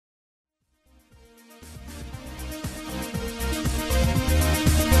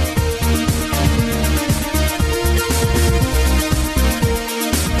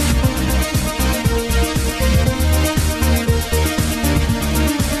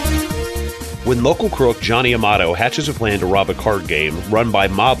When local crook Johnny Amato hatches a plan to rob a card game run by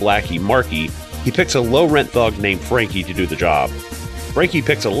mob lackey Markie, he picks a low-rent thug named Frankie to do the job. Frankie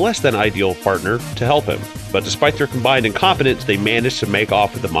picks a less-than-ideal partner to help him, but despite their combined incompetence, they manage to make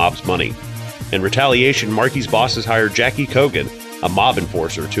off with the mob's money. In retaliation, Markie's bosses hire Jackie Cogan, a mob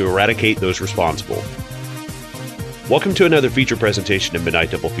enforcer, to eradicate those responsible. Welcome to another feature presentation of Midnight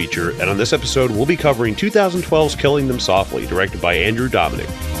Double Feature, and on this episode, we'll be covering 2012's Killing Them Softly, directed by Andrew Dominik.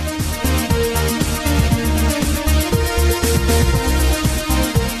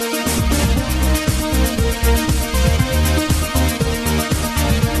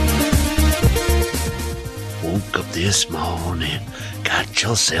 Woke up this morning, got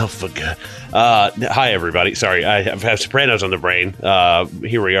yourself a gun. Hi, everybody. Sorry, I have Sopranos on the brain.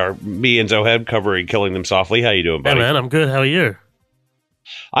 Here we are, me and Zoheb covering Killing Them Softly. How you doing, buddy? Hey, man, I'm good. How are you?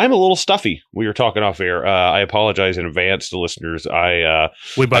 I'm a little stuffy. We were talking off air. I apologize in advance to listeners. I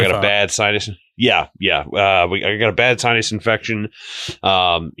got a bad sinus. I got a bad sinus infection.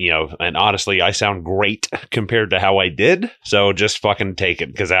 And honestly, I sound great compared to how I did. So just fucking take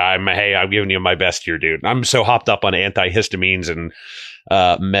it, because I'm giving you my best here, dude. I'm so hopped up on antihistamines and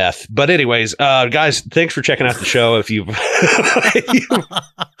meth. But anyways, guys, thanks for checking out the show. If you've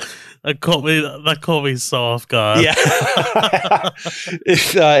That caught me so off guard. Yeah.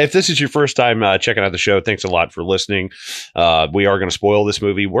 If this is your first time checking out the show, thanks a lot for listening. We are going to spoil this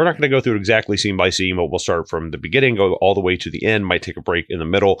movie. We're not going to go through it exactly scene by scene, but we'll start from the beginning, go all the way to the end, might take a break in the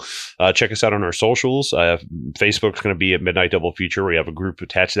middle. Check us out on our socials. Facebook's going to be at Midnight Double Feature. We have a group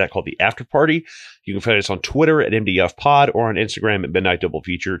attached to that called the After Party. You can find us on Twitter at MDF Pod or on Instagram at Midnight Double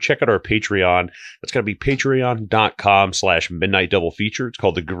Feature. Check out our Patreon. That's going to be patreon.com/Midnight Double Feature. It's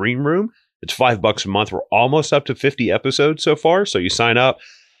called The Green Room. It's $5 a month. We're almost up to 50 episodes so far. So you sign up.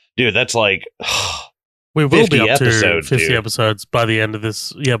 Dude, that's like we will be up episodes, to 50 dude. Episodes by the end of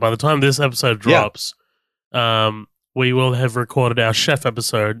this. Yeah, by the time this episode drops, we will have recorded our chef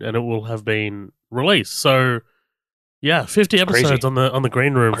episode and it will have been released. So yeah, 50 episodes on the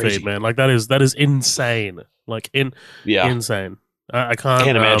Green Room feed, man. Like that is insane. Like insane. I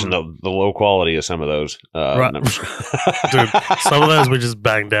can't imagine the low quality of some of those. Right. Dude, some of those we just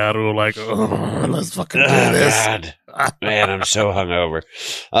banged out and we were like, oh, let's fucking do this. God. Man, I'm so hungover.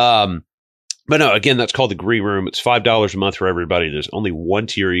 But no, again, that's called The Green Room. It's $5 a month for everybody. There's only one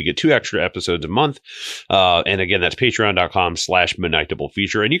tier. You get 2 extra episodes a month. And again, that's patreon.com/Midnight Double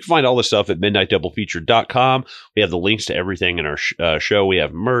Feature. And you can find all this stuff at midnightdoublefeature.com. We have the links to everything in our show. We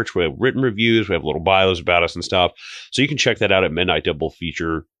have merch. We have written reviews. We have little bios about us and stuff. So you can check that out at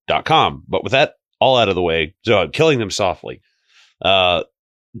midnightdoublefeature.com. But with that all out of the way, so Killing Them Softly.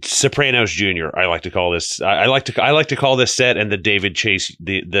 Sopranos Jr. I like to call this. I like to call this set and the David Chase,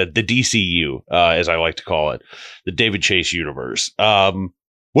 the DCU, as I like to call it, the David Chase universe.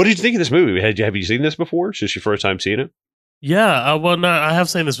 What did you think of this movie? Have you seen this before? Is this your first time seeing it? Yeah. Well, no, I have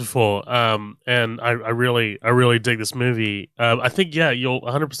seen this before. And I really dig this movie. I think you're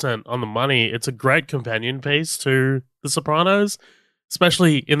 100% on the money. It's a great companion piece to The Sopranos,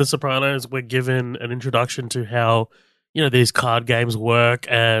 especially in The Sopranos. We're given an introduction to how these card games work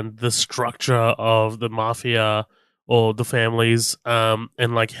and the structure of the mafia or the families, and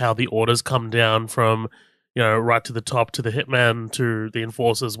like how the orders come down from, right to the top, to the hitman, to the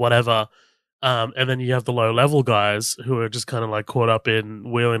enforcers, whatever. And then you have the low level guys who are just kind of like caught up in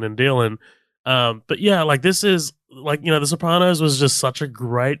wheeling and dealing. But yeah, like this is like, The Sopranos was just such a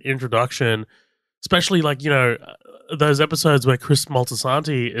great introduction, especially like, those episodes where Chris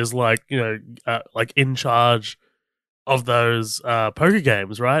Moltisanti is like, like in charge of those poker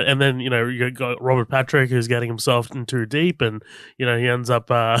games, right? And then you got Robert Patrick who's getting himself in too deep, and he ends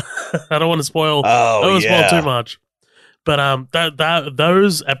up. I don't want to spoil. Spoil too much, but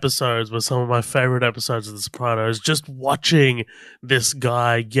those episodes were some of my favorite episodes of The Sopranos. Just watching this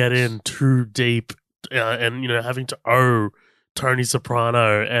guy get in too deep, and having to owe Tony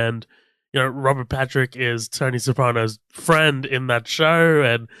Soprano, and Robert Patrick is Tony Soprano's friend in that show,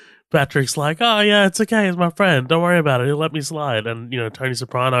 and Patrick's like, oh, yeah, it's okay. He's my friend. Don't worry about it. He'll let me slide. And, Tony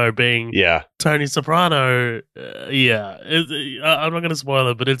Soprano being Tony Soprano, I'm not going to spoil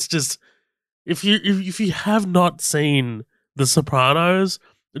it, but it's just, if you have not seen The Sopranos,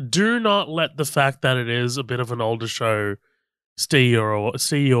 do not let the fact that it is a bit of an older show steer you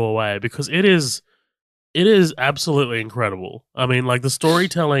away, because it is absolutely incredible. I mean, like, the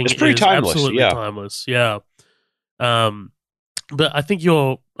storytelling is timeless, absolutely timeless. Yeah. But I think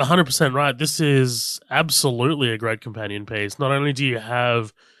you're 100% right. This is absolutely a great companion piece. Not only do you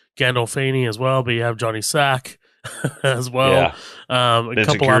have Gandolfini as well, but you have Johnny Sack as well. Yeah. A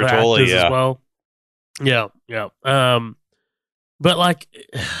couple other actors as well. Yeah. But like,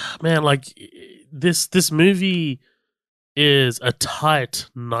 man, like this movie is a tight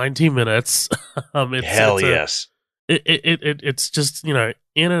 90 minutes. Hell It's a yes. it's just,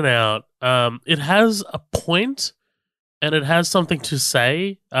 in and out. It has a point and it has something to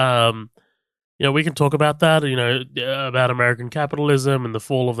say. We can talk about that. About American capitalism and the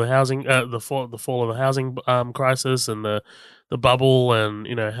fall of the housing, the fall of the housing crisis and the bubble, and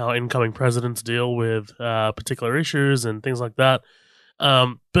how incoming presidents deal with particular issues and things like that.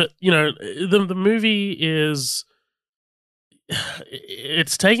 But the movie is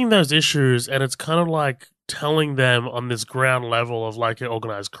it's taking those issues and it's kind of like telling them on this ground level of like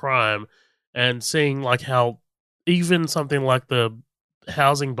organized crime, and seeing like how even something like the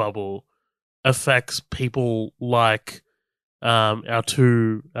housing bubble affects people like our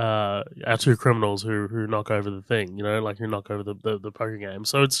two criminals who knock over the thing, like who knock over the poker game.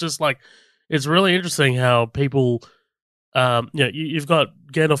 So it's just like it's really interesting how people you've got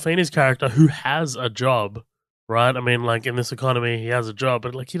Gandolfini's character who has a job, right? I mean, like in this economy, he has a job,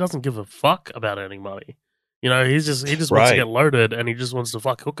 but like he doesn't give a fuck about earning money. He just wants to Right. get loaded, and he just wants to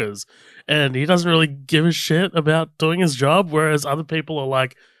fuck hookers, and he doesn't really give a shit about doing his job. Whereas other people are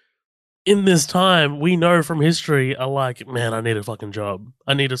like, in this time, we know from history, are like, man, I need a fucking job.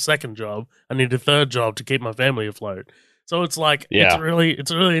 I need a second job. I need a third job to keep my family afloat. So it's like Yeah.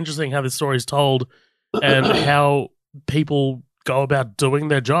 it's really interesting how this story is told and how people go about doing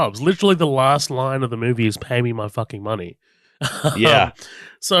their jobs. Literally, the last line of the movie is "Pay me my fucking money." Yeah. um,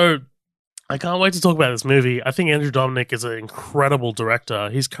 so I can't wait to talk about this movie. I think Andrew Dominik is an incredible director.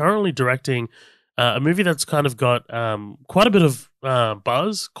 He's currently directing a movie that's kind of got quite a bit of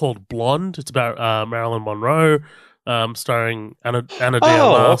buzz called Blonde. It's about Marilyn Monroe, starring Anna de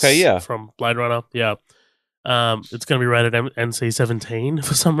Oh, okay, Armas yeah. from Blade Runner. Yeah. It's going to be rated NC-17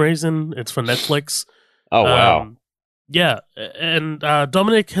 for some reason. It's for Netflix. Oh, wow. Um, yeah, and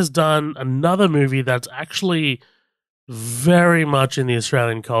Dominic has done another movie that's actually very much in the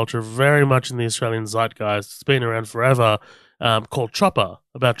Australian culture, very much in the Australian zeitgeist. It's been around forever. Called Chopper,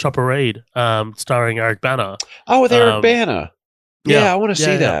 about Chopper Reed, starring Eric Bana. Oh, with Eric Um, Bana. yeah, Yeah, I want to yeah,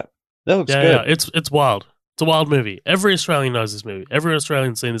 see yeah, that. That looks yeah, yeah. good. It's wild. It's a wild movie. Every Australian knows this movie. Every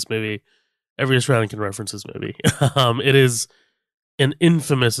Australian's seen this movie. Every Australian can reference this movie. It is an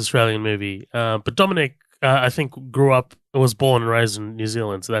infamous Australian movie. But Dominic, I think, was born and raised in New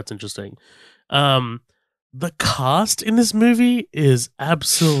Zealand, so that's interesting. Um, the cast in this movie is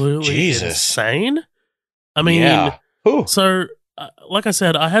absolutely Jesus. insane. I mean, Yeah. Whew. so like I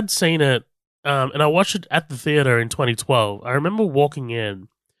said, I had seen it, and I watched it at the theater in 2012. I remember walking in,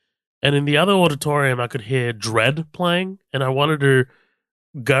 and in the other auditorium, I could hear Dread playing, and I wanted to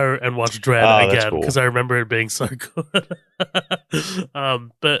go and watch Dread Oh, that's again because cool. I remember it being so good.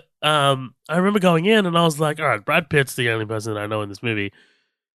 But I remember going in and I was like, all right, Brad Pitt's the only person that I know in this movie.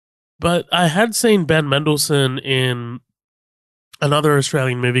 But I had seen Ben Mendelsohn in another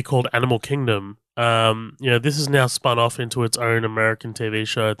Australian movie called Animal Kingdom. This is now spun off into its own American TV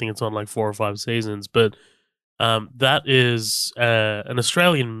show. I think it's on like 4 or 5 seasons, but that is an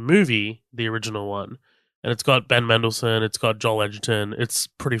Australian movie, the original one, and it's got Ben Mendelsohn, it's got Joel Edgerton. It's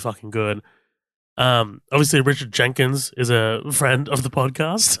pretty fucking good. Obviously, Richard Jenkins is a friend of the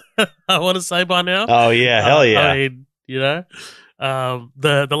podcast. I want to say by now. Oh, yeah. Hell I yeah. mean,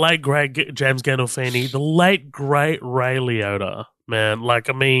 the late great James Gandolfini, the late great Ray Liotta, man. Like,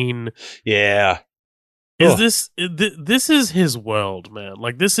 I mean, Yeah. is Oh, this is his world, man?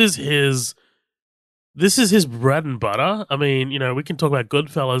 Like, this is his bread and butter. I mean, we can talk about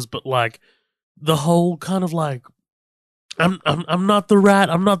Goodfellas, but like the whole kind of like I'm not the rat.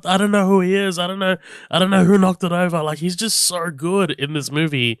 I don't know who he is. I don't know who knocked it over. Like he's just so good in this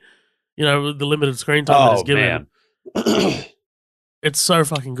movie, with the limited screen time that he's oh given. man. It's so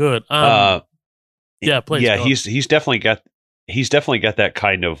fucking good. uh Yeah, please yeah, go on. he's definitely got that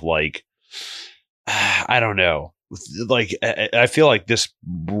kind of like I don't know. Like I feel like this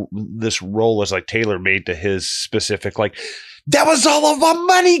role is like tailor made to his specific like that was all of my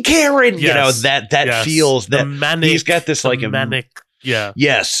money, Karen. Yes, that yes. feels The that manic, he's got this the like manic. Yeah,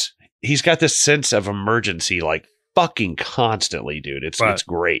 yes, he's got this sense of emergency like fucking constantly, dude. right. It's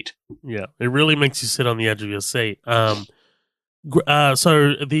great. Yeah, it really makes you sit on the edge of your seat. So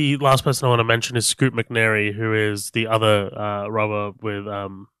the last person I want to mention is Scoot McNairy, who is the other robber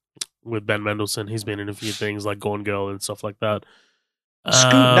with Ben Mendelsohn. He's been in a few things like Gone Girl and stuff like that.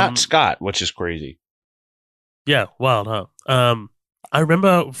 Scoot, not Scott, which is crazy. Yeah, wild, huh? I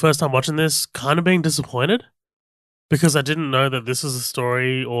remember first time watching this, kind of being disappointed because I didn't know that this is a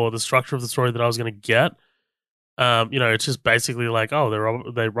story or the structure of the story that I was going to get. It's just basically like,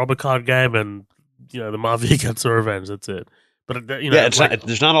 oh, they rob a card game and the mafia gets their revenge. That's it. But Yeah,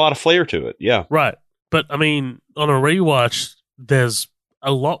 there's not a lot of flair to it. Yeah. right. But I mean, on a rewatch, there's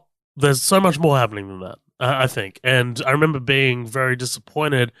so much more happening than that, I think. And I remember being very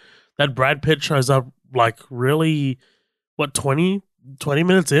disappointed that Brad Pitt shows up like really, what, 20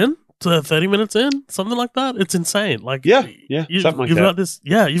 minutes in to 30 minutes in, something like that. It's insane. Like, Yeah, something like you've that. got this,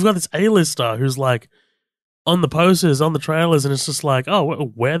 you've got this A-lister who's like on the posters, on the trailers, and it's just like,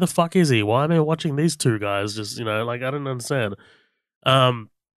 oh, where the fuck is he? Why am I watching these two guys? Just, like, I don't understand.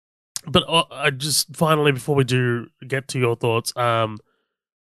 But I just finally, before we do get to your thoughts, man,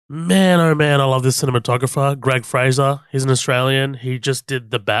 oh man, I love this cinematographer, Greg Fraser. He's an Australian. He just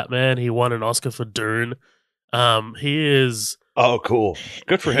did The Batman. He won an Oscar for Dune. He is. Oh, cool!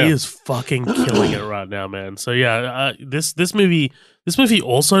 Good for him. He is fucking killing it right now, man. So yeah, this movie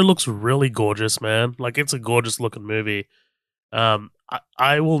also looks really gorgeous, man. Like, it's a gorgeous looking movie.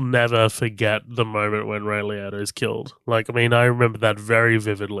 I will never forget the moment when Ray Liotta is killed. Like, I mean, I remember that very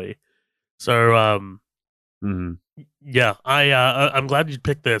vividly. So, yeah, I'm glad you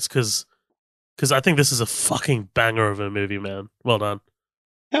picked this because I think this is a fucking banger of a movie, man. Well done.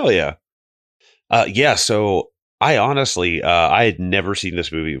 Hell yeah. Yeah, so I honestly, I had never seen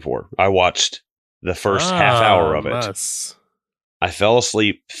this movie before. I watched the first half hour of it. Nice. I fell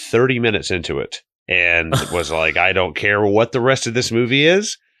asleep 30 minutes into it and was like, I don't care what the rest of this movie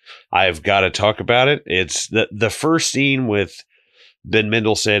is. I've got to talk about it. It's the first scene with Ben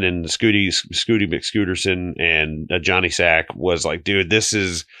Mendelsohn and Scooty McScooterson and Johnny Sack was like, dude, this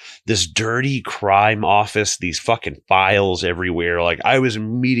is this dirty crime office, these fucking files everywhere. Like, I was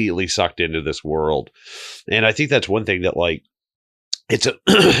immediately sucked into this world. And I think that's one thing that, like, it's a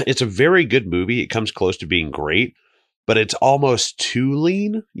it's a very good movie. It comes close to being great, but it's almost too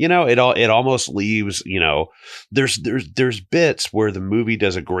lean. It almost leaves, there's bits where the movie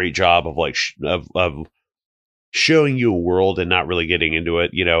does a great job of like of showing you a world and not really getting into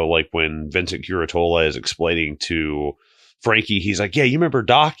it. Like when Vincent Curatola is explaining to Frankie, he's like, yeah, you remember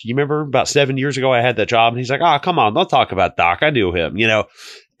Doc? You remember about 7 years ago I had that job? And he's like, oh, come on, don't talk about Doc. I knew him,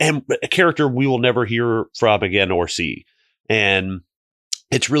 and a character we will never hear from again or see. And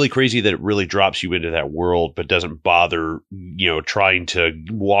it's really crazy that it really drops you into that world, but doesn't bother, trying to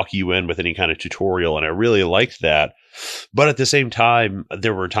walk you in with any kind of tutorial. And I really liked that. But at the same time,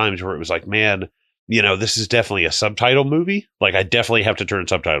 there were times where it was like, man, this is definitely a subtitle movie. Like, I definitely have to turn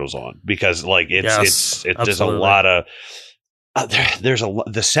subtitles on because, like, there's a lot of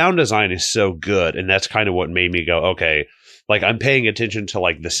the sound design is so good, and that's kind of what made me go, okay, like, I'm paying attention to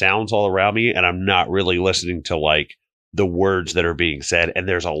like the sounds all around me, and I'm not really listening to like the words that are being said. And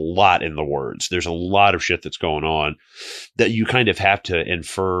there's a lot in the words. There's a lot of shit that's going on that you kind of have to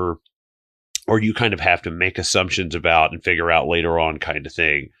infer, or you kind of have to make assumptions about and figure out later on, kind of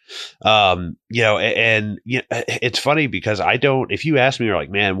thing. It's funny because if you ask me, you're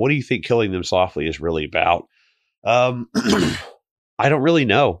like, man, what do you think Killing Them Softly is really about? I don't really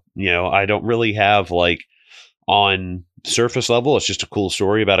know. I don't really have, like, on surface level, it's just a cool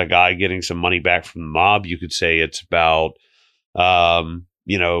story about a guy getting some money back from the mob. You could say it's about,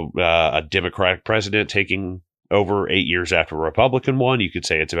 a Democratic president taking over 8 years after a Republican one. You could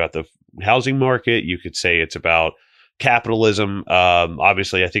say it's about the housing market. You could say it's about capitalism.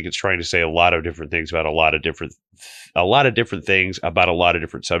 Obviously, I think it's trying to say a lot of different things about a lot of different things about a lot of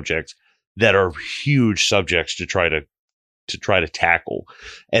different subjects that are huge subjects to try to tackle.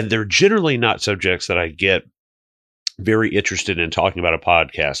 And they're generally not subjects that I get very interested in talking about a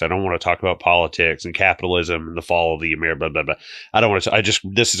podcast. I don't want to talk about politics and capitalism and the fall of the America, blah, blah, blah. I don't want to.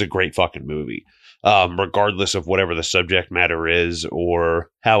 This is a great fucking movie. Regardless of whatever the subject matter is or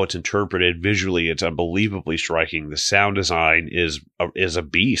how it's interpreted visually, it's unbelievably striking. The sound design is a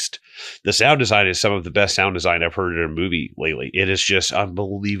beast. The sound design is some of the best sound design I've heard in a movie lately. It is just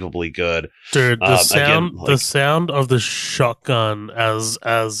unbelievably good. Dude, the sound of the shotgun as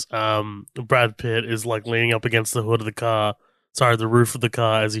Brad Pitt is like leaning up against the hood of the roof of the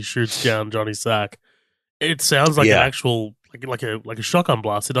car as he shoots down Johnny Sack. It sounds like an actual like a shotgun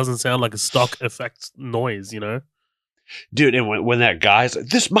blast. It doesn't sound like a stock effect noise, Dude, and when that guy's like,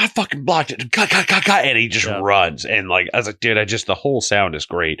 this is my fucking block, and he just runs, and like I was like, dude, the whole sound is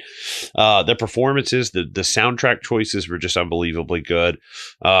great. The performances, the soundtrack choices were just unbelievably good.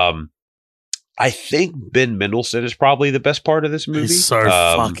 I think Ben Mendelsohn is probably the best part of this movie. He's so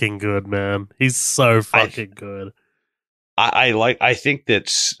fucking good, man. He's so fucking good. I think that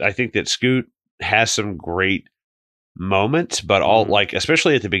Scoot has some great moments, but all like,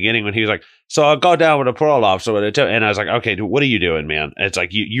 especially at the beginning when he was like, so I'll go down with a parole officer, and I was like, okay, dude, what are you doing, man? It's like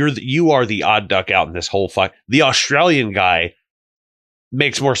you are the odd duck out in this whole fight. The Australian guy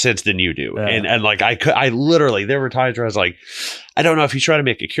makes more sense than you do. Yeah. And like, I literally, there were times where I was like, I don't know if he's trying to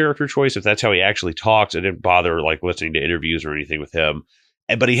make a character choice, if that's how he actually talks. I didn't bother like listening to interviews or anything with him.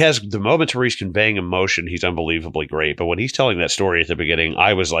 But he has the moments where he's conveying emotion. He's unbelievably great. But when he's telling that story at the beginning,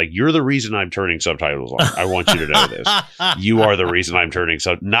 I was like, you're the reason I'm turning subtitles on. I want you to know this. You are the reason I'm turning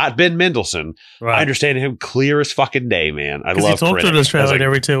not Ben Mendelsohn. Right. I understand him clear as fucking day, man. I love he talked to an Australian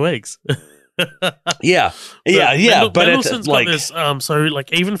every 2 weeks. Yeah. But Mendelssohn's like, got this, so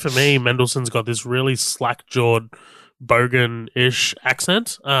like even for me, Mendelssohn's got this really slack-jawed, bogan-ish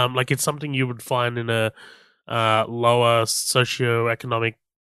accent. Like it's something you would find in a lower socioeconomic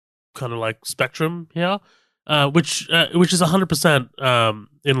kind of like spectrum here, which is 100%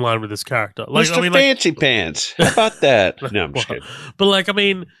 in line with this character. Like, Mr. Fancy Pants. How about that? No, I'm just kidding. But like, I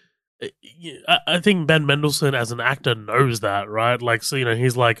mean, I think Ben Mendelsohn as an actor knows that, right? Like, so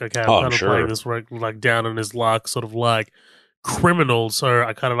he's like, okay, I'm kind of playing this like down in his luck, sort of like criminal. So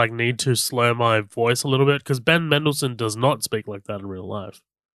I kind of like need to slow my voice a little bit because Ben Mendelsohn does not speak like that in real life.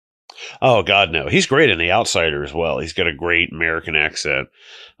 Oh God, no! He's great in The Outsider as well. He's got a great American accent.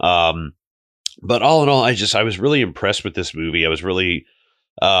 But all in all, I was really impressed with this movie. I was really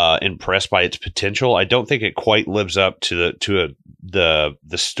impressed by its potential. I don't think it quite lives up to the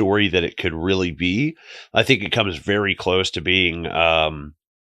story that it could really be. I think it comes very close to being, a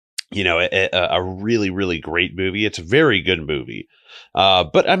really, really great movie. It's a very good movie.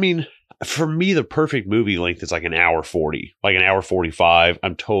 But I mean, for me, the perfect movie length is like an hour 40, like an hour 45.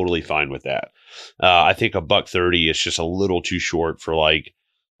 I'm totally fine with that. I think $130 is just a little too short for like,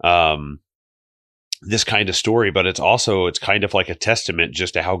 this kind of story, but it's kind of like a testament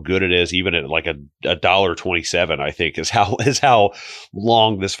just to how good it is, even at like a $1.27, I think is how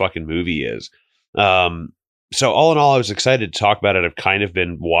long this fucking movie is. So all in all, I was excited to talk about it. I've kind of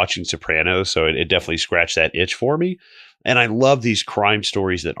been watching Sopranos, so it definitely scratched that itch for me. And I love these crime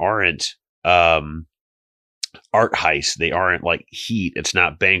stories that aren't art heists. They aren't like Heat. It's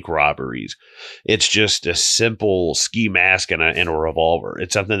not bank robberies. It's just a simple ski mask and a revolver.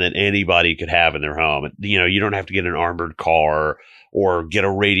 It's something that anybody could have in their home. You don't have to get an armored car or get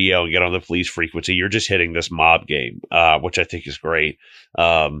a radio and get on the police frequency. You're just hitting this mob game, which I think is great.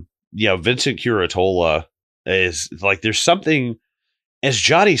 Vincent Curatola is like, there's something. As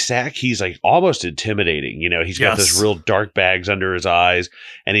Johnny Sack, he's like almost intimidating. He's got this real dark bags under his eyes,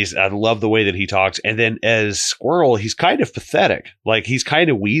 and I love the way that he talks. And then as Squirrel, he's kind of pathetic. Like he's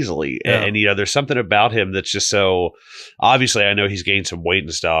kind of weaselly. Yeah. And there's something about him that's just so obviously. I know he's gained some weight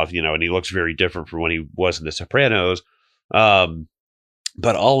and stuff, and he looks very different from when he was in The Sopranos.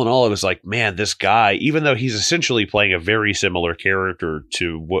 But all in all, it was like, man, this guy, even though he's essentially playing a very similar character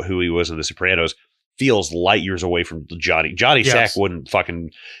to who he was in The Sopranos, feels light years away from Johnny. Johnny Sack wouldn't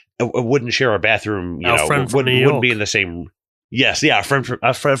share a bathroom. Wouldn't be in the same. Yes, yeah,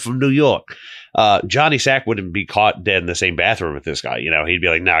 a friend from New York. Johnny Sack wouldn't be caught dead in the same bathroom with this guy. He'd be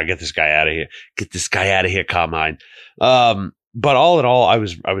like, "Nah, get this guy out of here. Get this guy out of here, Carmine." But all in all, I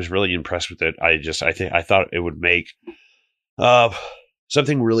was really impressed with it. I thought it would make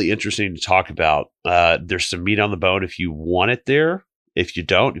something really interesting to talk about. There's some meat on the bone if you want it there. If you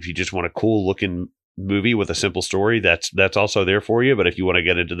don't, if you just want a cool looking movie with a simple story, that's also there for you. But if you want to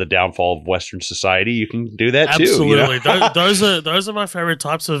get into the downfall of Western society, you can do that too. Absolutely. Those are my favorite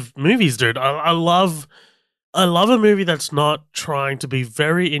types of movies, dude. I love a movie that's not trying to be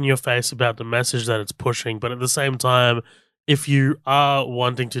very in your face about the message that it's pushing, but at the same time, if you are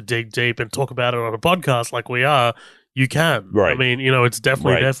wanting to dig deep and talk about it on a podcast like we are, you can. Right. I mean, it's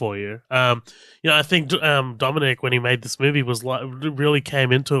definitely there for you. I think Dominik, when he made this movie, was like really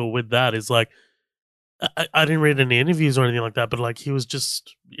came into it with that. Is like, I didn't read any interviews or anything like that, but like he was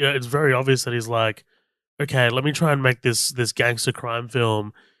just, it's very obvious that he's like, okay, let me try and make this gangster crime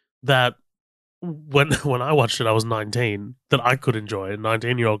film that when I watched it, I was 19, that I could enjoy, a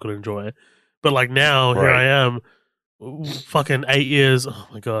 19-year-old could enjoy. But like now, here I am, fucking 8 years. Oh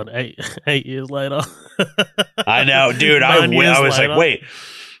my god, 8 years later. I know, dude. I was like, wait.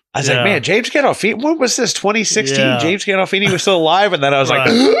 I was like, man, James Gandolfini. What was this? 2016. Yeah. James Gandolfini was still alive, and then I was like,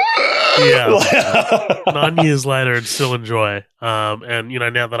 yeah. 9 years later, and still enjoy. And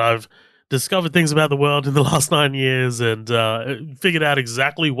now that I've discovered things about the world in the last 9 years and figured out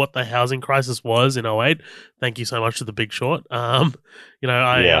exactly what the housing crisis was in '08. Thank you so much to The Big Short. I'm able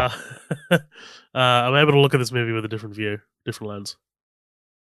to look at this movie with a different view, different lens.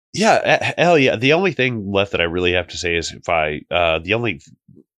 Yeah, hell yeah. The only thing left that I really have to say is the only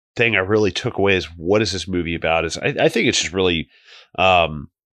thing I really took away is what is this movie about? Is I think it's just really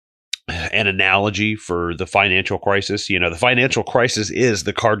an analogy for the financial crisis. The financial crisis is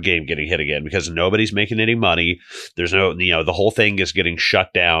the card game getting hit again because nobody's making any money. There's no, the whole thing is getting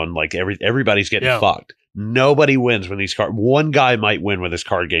shut down. Like everybody's getting fucked. Nobody wins when one guy might win when this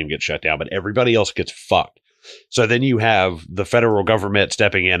card game gets shut down, but everybody else gets fucked. So then you have the federal government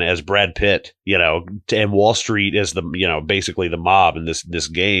stepping in as Brad Pitt, and Wall Street is basically the mob in this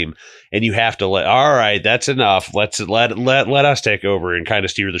game. And you have to all right, that's enough. Let us take over and kind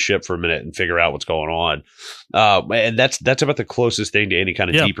of steer the ship for a minute and figure out what's going on. And that's about the closest thing to any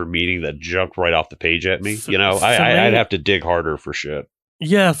kind of deeper meaning that jumped right off the page at me. I'd have to dig harder for shit.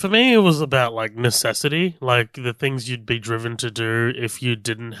 Yeah, for me, it was about like necessity, like the things you'd be driven to do if you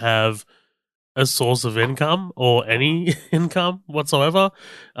didn't have a source of income or any income whatsoever.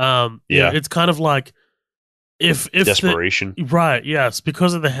 It's kind of like if desperation, right? Yes,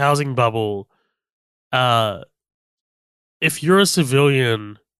 because of the housing bubble. If you're a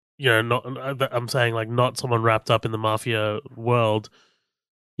civilian, I'm saying like not someone wrapped up in the mafia world,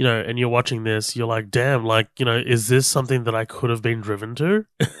 and you're watching this, you're like, damn, like, is this something that I could have been driven to?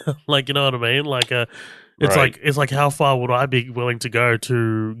 Like, you know what I mean? Like, it's like, how far would I be willing to go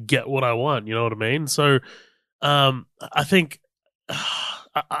to get what I want? You know what I mean? So, I think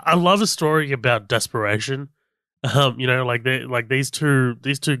I love a story about desperation. Like these two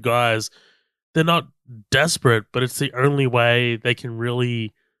guys, they're not desperate, but it's the only way they can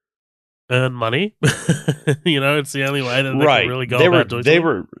really earn money. It's the only way that they can really go about doing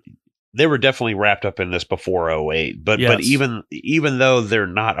something. They were definitely wrapped up in this before 2008, but even though they're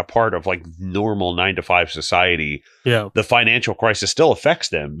not a part of like normal 9-to-5 society, the financial crisis still affects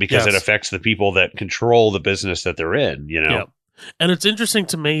them because it affects the people that control the business that they're in. And it's interesting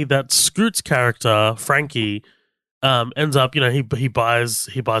to me that Scoot's character Frankie ends up, he buys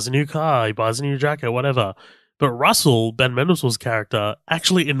a new car, he buys a new jacket, whatever. But Russell, Ben Mendelsohn's character,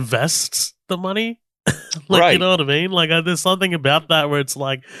 actually invests the money. You know what I mean? Like, there's something about that where it's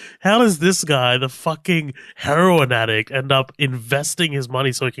like, how does this guy, the fucking heroin addict, end up investing his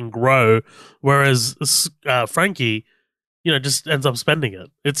money so he can grow, whereas Frankie, just ends up spending it.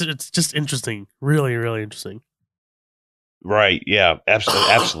 It's just interesting, really, really interesting. Right? Yeah,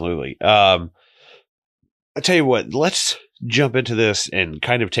 absolutely. I tell you what, let's jump into this and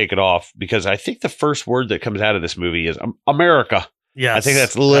kind of take it off because I think the first word that comes out of this movie is America. Yes. I think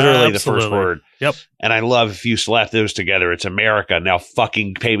that's literally the first word. Yep. And I love if you slap those together, it's America. Now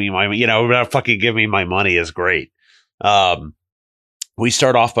fucking pay me now fucking give me my money is great. We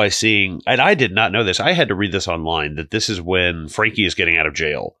start off by seeing, and I did not know this. I had to read this online that this is when Frankie is getting out of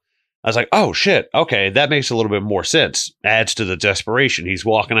jail. I was like, oh shit, okay, that makes a little bit more sense. Adds to the desperation. He's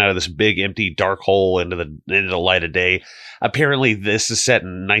walking out of this big empty dark hole into the light of day. Apparently this is set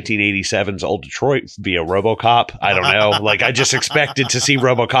in 1987's old Detroit via RoboCop. I don't know. Like I just expected to see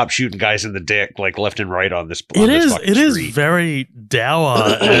RoboCop shooting guys in the dick like left and right on this. It is very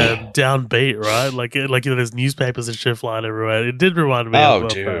dour and downbeat, right? Like there's newspapers and shit flying everywhere. It did remind me of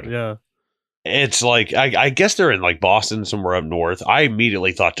dude. that, yeah. It's like, I guess they're in like Boston, somewhere up north. I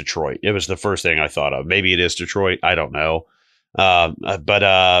immediately thought Detroit. It was the first thing I thought of. Maybe it is Detroit. I don't know.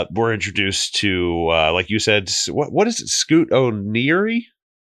 But we're introduced to, like you said, what is it? Scoot O'Neary?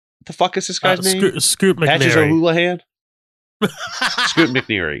 What the fuck is this guy's name? Scoot McNairy. Patches O'Houlihan? Scoot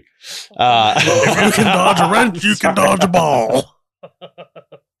McNairy. If you can dodge a wrench, you can dodge a ball.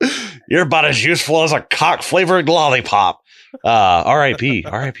 You're about as useful as a cock-flavored lollipop. R.I.P.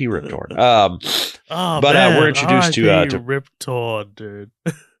 Rip Torn. We're introduced to Rip Torn, dude.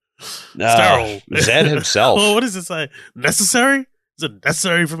 Sterile. Zed himself. Well, what does it say? Necessary? Is it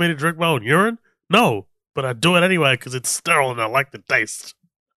necessary for me to drink my own urine? No, but I do it anyway because it's sterile and I like the taste.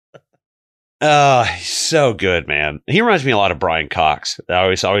 He's so good, man. He reminds me a lot of Brian Cox. I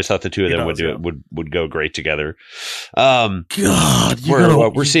always thought the two of them would go great together. God,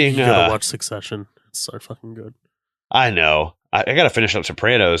 we're seeing. You gotta watch Succession. It's so fucking good. I know. I got to finish up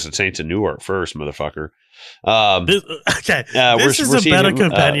Sopranos and Saints of Newark first, motherfucker. This is a better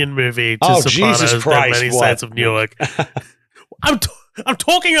companion movie to Sopranos Jesus Christ, than many Saints of Newark. I'm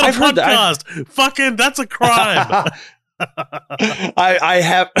talking on a podcast. Fucking, that's a crime. I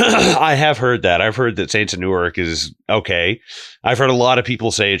have heard that. I've heard that Saints of Newark is okay. I've heard a lot of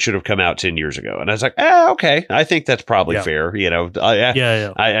people say it should have come out 10 years ago, and I was like, okay. I think that's probably fair.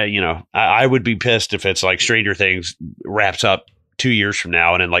 I would be pissed if it's like Stranger Things wraps up 2 years from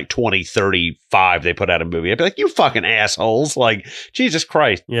now, and in like 2035 they put out a movie. I'd be like, you fucking assholes! Like, Jesus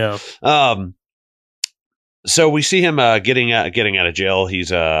Christ. Yeah. So we see him getting out of jail. He's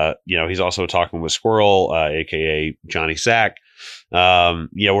he's also talking with Squirrel, aka Johnny Sack.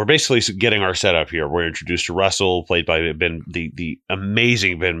 We're basically getting our setup here. We're introduced to Russell, played by the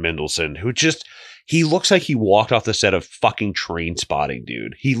amazing Ben Mendelsohn, who just, he looks like he walked off the set of fucking Train Spotting,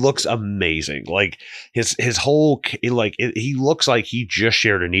 dude. He looks amazing. Like his whole, like he looks like he just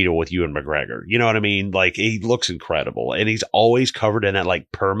shared a needle with Ewan McGregor. You know what I mean? Like he looks incredible, and he's always covered in that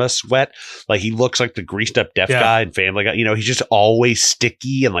like perma sweat. Like he looks like the greased up deaf guy in Family Guy. You know, he's just always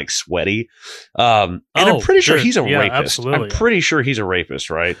sticky and like sweaty. And I'm pretty sure he's a rapist. Absolutely. I'm pretty sure he's a rapist,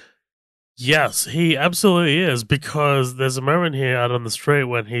 right? Yes, he absolutely is, because there's a moment here out on the street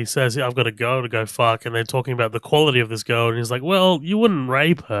when he says, I've got to go fuck, and they're talking about the quality of this girl, and he's like, well, you wouldn't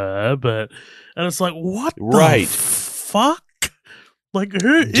rape her, but... And it's like, what the fuck? Like,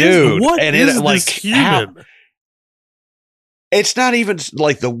 who Dude, is... What and is it, like, this human? It's not even,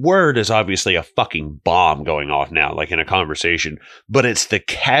 like, the word is obviously a fucking bomb going off now, like, in a conversation, but it's the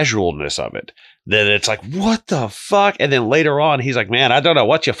casualness of it. That it's like, what the fuck? And then later on, he's like, man, I don't know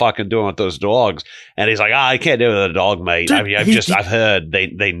what you're fucking doing with those dogs. And he's like, I can't do it with a dog, mate. Dude, I mean, I've heard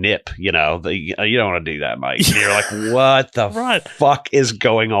they nip, you know, you don't want to do that, mate. And you're like, what the fuck is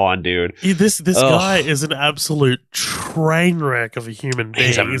going on, dude? This guy is an absolute train wreck of a human being.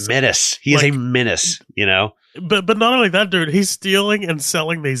 He's a menace. He is a menace, you know? But not only that, dude, he's stealing and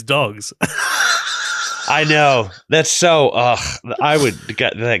selling these dogs. I know. That's so,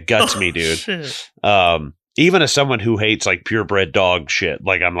 that guts me, dude. Shit. Even as someone who hates like purebred dog shit,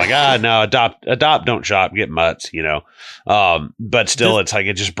 like I'm like, no, adopt, don't shop, get mutts, you know? But still, it's like,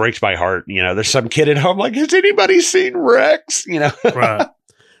 it just breaks my heart. You know, there's some kid at home like, has anybody seen Rex? You know? Right.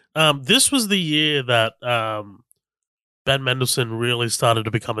 This was the year that, Ben Mendelsohn really started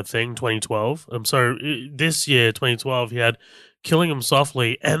to become a thing, 2012. So this year, 2012, he had Killing Him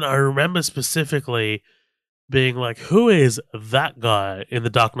Softly, and I remember specifically being like, who is that guy in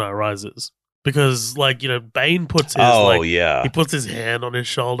The Dark Knight Rises? Because, like, you know, Bane puts his, he puts his hand on his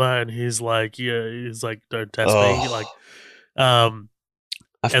shoulder, and he's like, don't test me. Like, and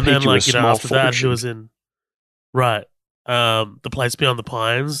then, like, you know, after that, he was in, The Place Beyond the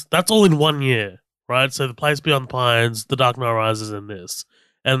Pines. That's all in 1 year. Right, so The Place Beyond the Pines, The Dark Knight Rises, and this.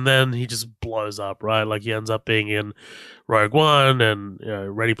 And then he just blows up, right? Like, he ends up being in Rogue One and, you know,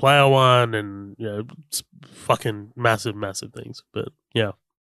 Ready Player One and, you know, fucking massive, massive things. But, yeah.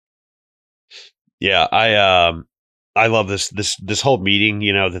 Yeah, I love this whole meeting,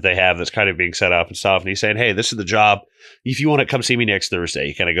 you know, that they have that's kind of being set up and stuff. And he's saying, hey, this is the job. If you want to come see me next Thursday,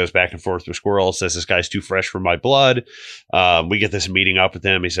 he kind of goes back and forth with Squirrel, says this guy's too fresh for my blood. We get this meeting up with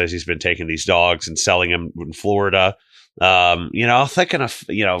him. He says he's been taking these dogs and selling them in Florida. You know, thinking of,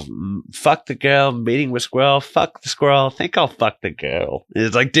 you know, fuck the girl, meeting with Squirrel, fuck the Squirrel, think I'll fuck the girl. And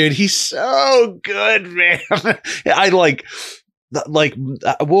it's like, dude, he's so good, man. I like,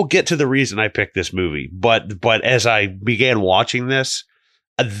 we'll get to the reason I picked this movie, but as I began watching this,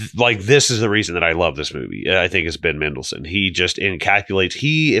 like, this is the reason that I love this movie. I think it's Ben Mendelsohn. He just encapsulates,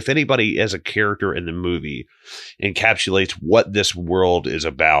 if anybody as a character in the movie encapsulates what this world is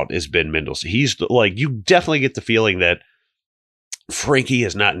about, is Ben Mendelsohn. He's like, you definitely get the feeling that Frankie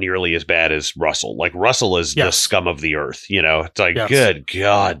is not nearly as bad as Russell. Like, Russell is the scum of the earth, you know? It's like, good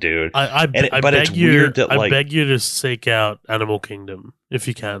God, dude. I beg you to seek out Animal Kingdom if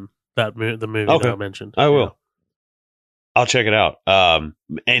you can. The movie that I mentioned. I will. I'll check it out.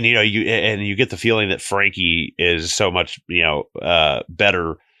 And you know, you get the feeling that Frankie is so much, you know,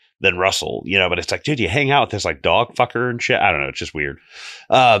 better than Russell, you know, but it's like, dude, you hang out with this like dog fucker and shit. I don't know. It's just weird.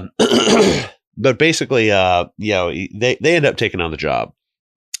 But basically, you know, they end up taking on the job.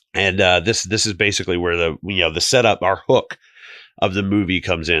 And this is basically where the setup, our hook of the movie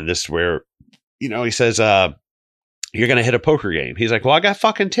comes in. This is where, you know, he says, you're going to hit a poker game. He's like, well, I got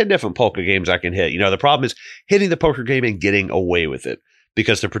fucking 10 different poker games I can hit. You know, the problem is hitting the poker game and getting away with it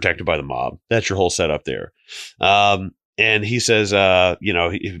because they're protected by the mob. That's your whole setup there. And he says, you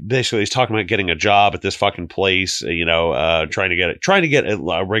know, basically he's talking about getting a job at this fucking place, you know, trying to get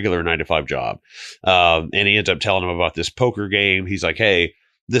a regular 9-to-5 job. And he ends up telling him about this poker game. He's like, hey,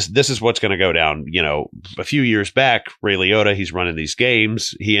 this is what's going to go down. You know, a few years back, Ray Liotta, he's running these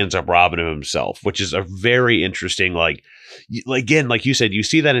games. He ends up robbing him himself, which is a very interesting, like, again, like you said, you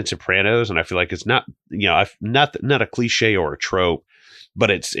see that in Sopranos, and I feel like it's not, you know, not a cliche or a trope,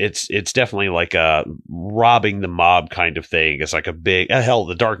 but it's definitely like a robbing the mob kind of thing. It's like a big, hell,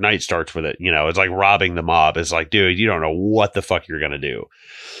 The Dark Knight starts with it. You know, it's like robbing the mob. It's like, dude, you don't know what the fuck you're going to do.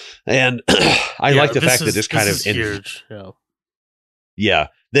 And I like the fact that this kind of huge. Yeah,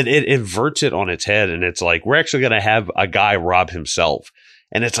 that it inverts it on its head, and it's like, we're actually going to have a guy rob himself,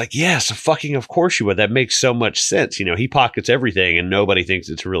 And it's like, yes, fucking of course you would. That makes so much sense. You know, he pockets everything and nobody thinks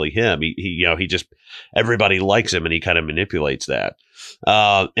it's really him. He just, everybody likes him and he kind of manipulates that.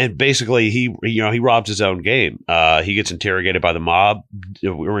 And basically he robs his own game. He gets interrogated by the mob.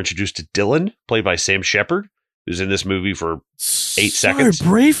 We're introduced to Dylan, played by Sam Shepard, who's in this movie for 8 seconds. So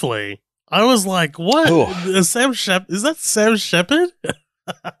briefly. I was like, what? Is that Sam Shepard?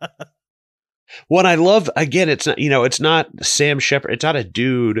 What I love, again, it's not Sam Shepard. It's not a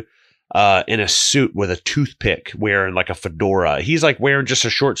dude in a suit with a toothpick wearing like a fedora. He's like wearing just a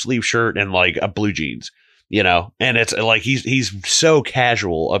short sleeve shirt and like a blue jeans, you know, and it's like he's so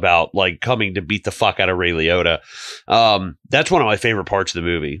casual about like coming to beat the fuck out of Ray Liotta. That's one of my favorite parts of the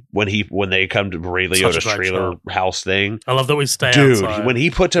movie when they come to Ray Liotta's trailer house thing. I love that we stay outside. When he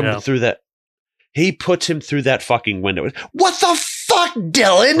puts him through that. He puts him through that fucking window. What the fuck,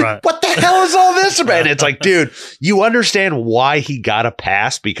 Dylan? Right. What the hell is all this about? And it's like, dude, you understand why he got a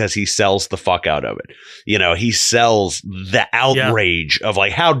pass because he sells the fuck out of it. You know, he sells the outrage of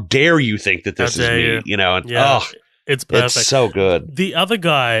like, how dare you think that this is me? You know, and it's perfect. It's so good. The other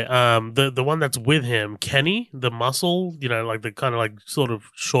guy, the one that's with him, Kenny, the muscle, you know, like the kind of like sort of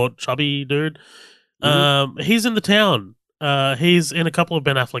short, chubby dude. He's in the town. He's in a couple of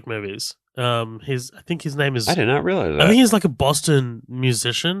Ben Affleck movies. I think his name is. I did not realize that. I think he's like a Boston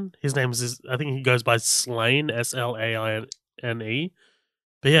musician. His name is. I think he goes by Slaine, Slaine.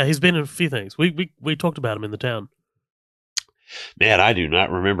 But yeah, he's been in a few things. We talked about him in the town. Man, I do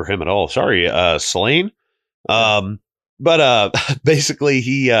not remember him at all. Sorry, Slaine. But basically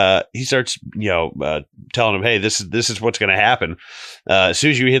he starts telling him, hey, this is what's going to happen. As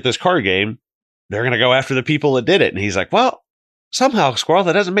soon as you hit this card game, they're going to go after the people that did it. And he's like, well, somehow, Squirrel,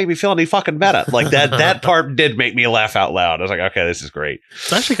 that doesn't make me feel any fucking better. Like that part did make me laugh out loud. I was like, okay, this is great.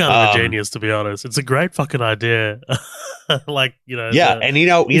 It's actually kind of a genius, to be honest. It's a great fucking idea. Like, you know. Yeah. And if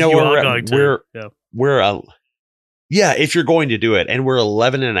you're going to do it, and we're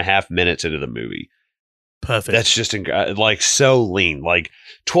 11 and a half minutes into the movie. Perfect. That's just like so lean. Like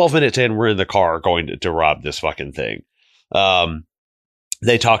 12 minutes in, we're in the car going to rob this fucking thing.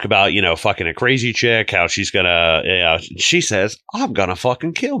 They talk about, fucking a crazy chick, how she's gonna, she says, I'm gonna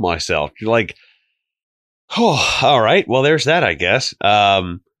fucking kill myself. You're like, oh, all right. Well, there's that, I guess. I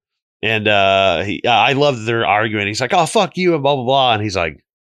love that they're arguing. He's like, oh, fuck you, and blah, blah, blah. And he's like,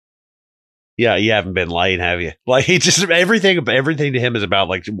 yeah, you haven't been lying, have you? Like, he just, everything to him is about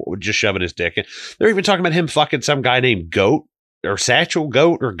like just shoving his dick in. They're even talking about him fucking some guy named Goat. Or Satchel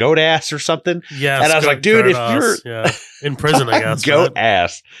Goat or Goat Ass or something. Yeah, and I was like, dude, if you're in prison, I guess Goat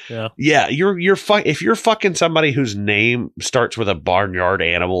Ass. Yeah, you're if you're fucking somebody whose name starts with a barnyard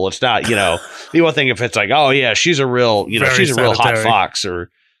animal, it's not, the one thing if it's like, oh yeah, she's a real, she's a real hot fox,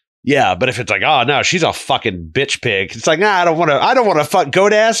 or but if it's like, oh no, she's a fucking bitch pig, it's like, nah, I don't want to fuck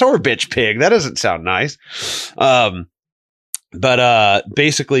Goat Ass or bitch pig. That doesn't sound nice. But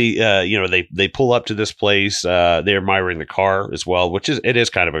basically, they pull up to this place. They're admiring the car as well, which is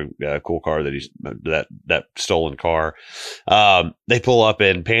kind of a cool car that stolen car. They pull up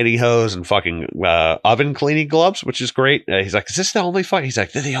in pantyhose and fucking oven cleaning gloves, which is great. He's like, "Is this the only fuck?" He's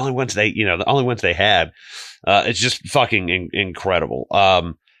like, "They're the only ones the only ones they had." It's just fucking incredible.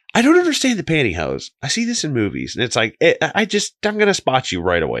 I don't understand the pantyhose. I see this in movies, and it's like, I'm gonna spot you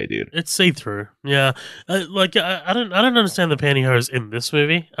right away, dude. It's see through, yeah. I don't understand the pantyhose in this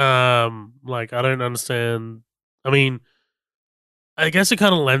movie. I don't understand. I mean, I guess it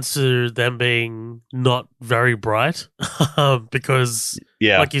kind of lends to them being not very bright, because,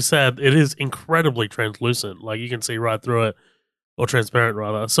 like you said, it is incredibly translucent. Like you can see right through it, or transparent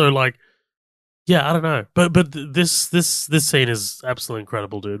rather. So like. Yeah, I don't know, but this scene is absolutely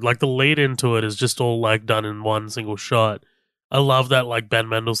incredible, dude. Like the lead into it is just all like done in one single shot. I love that like Ben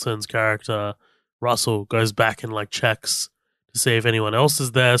Mendelsohn's character Russell goes back and like checks to see if anyone else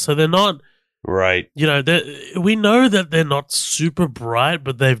is there. So they're not right. We know that they're not super bright,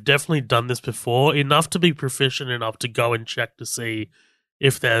 but they've definitely done this before enough to be proficient enough to go and check to see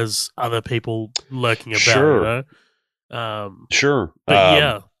if there's other people lurking about. Sure. Sure.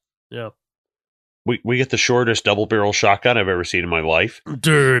 But yeah. We get the shortest double barrel shotgun I've ever seen in my life.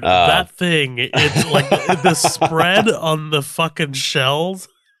 Dude, that thing, it's like the spread on the fucking shells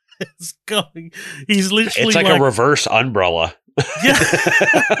is going. He's literally it's like a reverse umbrella. Yeah.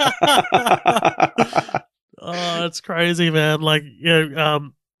 Oh, it's crazy, man. Like,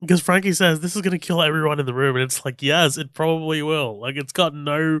 because Frankie says this is going to kill everyone in the room. And it's like, yes, it probably will. Like, it's got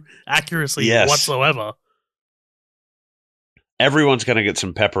no accuracy whatsoever. Everyone's going to get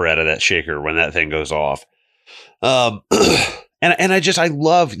some pepper out of that shaker when that thing goes off. And I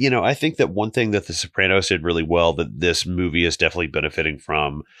love, I think that one thing that The Sopranos did really well that this movie is definitely benefiting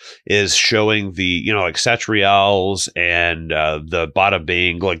from is showing the, like Satrials and the Bada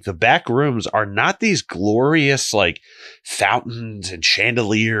Bing, like the back rooms are not these glorious like fountains and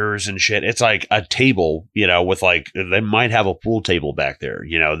chandeliers and shit. It's like a table, with like, they might have a pool table back there,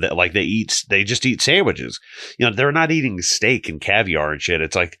 that like they just eat sandwiches. They're not eating steak and caviar and shit.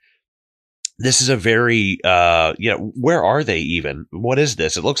 It's like, this is a very, where are they even? What is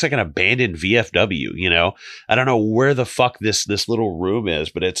this? It looks like an abandoned VFW, I don't know where the fuck this little room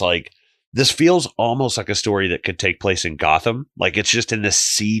is, but it's like, this feels almost like a story that could take place in Gotham. Like it's just in this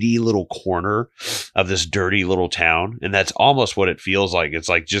seedy little corner of this dirty little town. And that's almost what it feels like. It's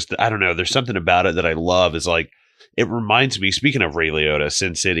like just, I don't know, there's something about it that I love is like, it reminds me, speaking of Ray Liotta,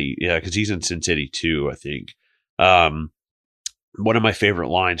 Sin City, because he's in Sin City too, I think. One of my favorite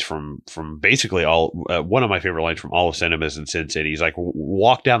lines from basically one of my favorite lines from all of Cinemas in Sin City is like,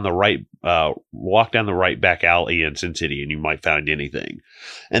 walk down the right back alley in Sin City and you might find anything.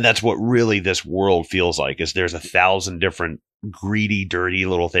 And that's what really this world feels like, is there's 1,000 different greedy, dirty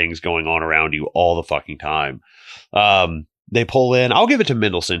little things going on around you all the fucking time. They pull in, I'll give it to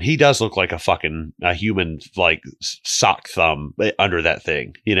Mendelsohn. He does look like a human, like sock thumb under that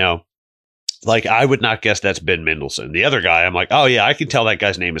thing, Like, I would not guess that's Ben Mendelsohn. The other guy, I'm like, oh, yeah, I can tell that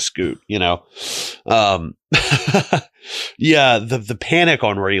guy's name is Scoot, Yeah, the panic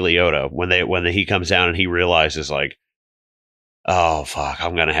on Ray Liotta when he comes down and he realizes, like, oh, fuck,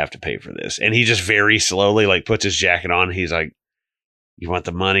 I'm going to have to pay for this. And he just very slowly, like, puts his jacket on. And he's like, you want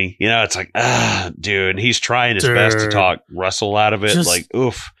the money? It's like, dude. And he's trying his best to talk Russell out of it. Like,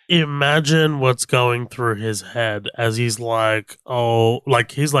 oof. Imagine what's going through his head as he's like, oh,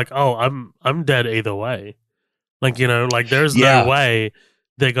 I'm dead either way. Like, like there's no way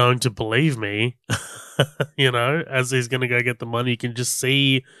they're going to believe me. As he's gonna go get the money, you can just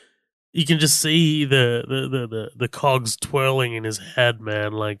see the cogs twirling in his head,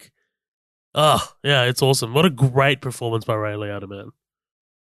 man. Like, oh yeah, it's awesome. What a great performance by Ray Liotta, man.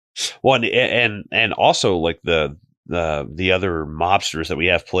 Well, and also like the other mobsters that we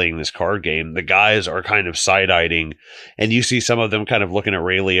have playing this card game, the guys are kind of side-eyeing, and you see some of them kind of looking at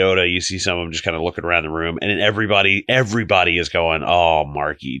Ray Liotta. You see some of them just kind of looking around the room, and then everybody is going, "Oh,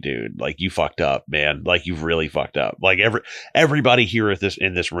 Markie, dude, like you fucked up, man. Like you've really fucked up. Like everybody here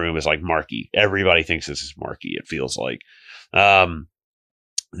in this room is like Markie. Everybody thinks this is Markie. It feels like."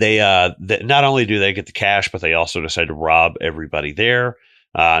 They not only do they get the cash, but they also decide to rob everybody there.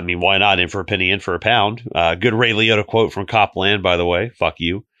 I mean, why not? In for a penny, in for a pound. Good Ray Liotta quote from Copland, by the way. Fuck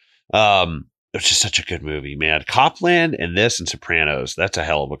you. It's just such a good movie, man. Copland and this and Sopranos. That's a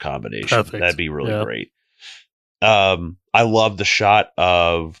hell of a combination. Perfect. That'd be really great. I love the shot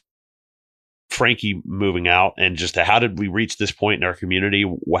of Frankie moving out and just how did we reach this point in our community?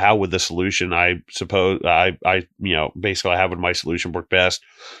 How would the solution, I suppose, basically how would my solution work best?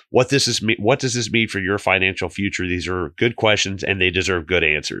 What does this mean for your financial future? These are good questions and they deserve good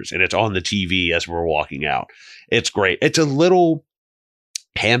answers. And it's on the TV as we're walking out. It's great. It's a little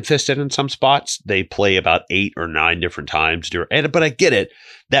ham-fisted in some spots. They play about 8 or 9 different times. But I get it.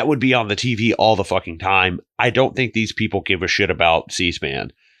 That would be on the TV all the fucking time. I don't think these people give a shit about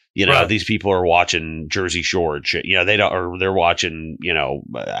C-SPAN. Right. These people are watching Jersey Shore and shit. They don't, or they're watching,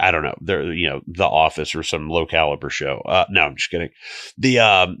 I don't know, they're, The Office or some low caliber show. No, I'm just kidding.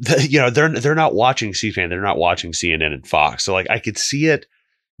 They're not watching C-SPAN. They're not watching CNN and Fox. So like, I could see it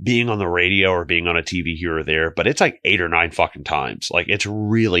being on the radio or being on a TV here or there, but it's like 8 or 9 fucking times. Like it's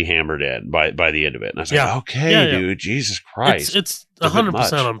really hammered in by the end of it. And I was like, okay, dude, Jesus Christ. It's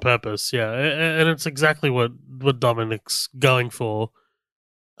 100% on purpose. Yeah. And it's exactly what Dominik's going for.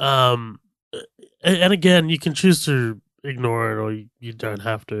 And again, you can choose to ignore it or you don't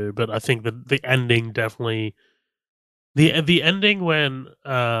have to, but I think that the ending definitely the ending when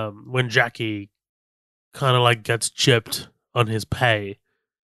Jackie kind of like gets chipped on his pay,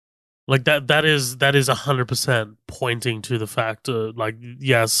 like that is 100% pointing to the fact like,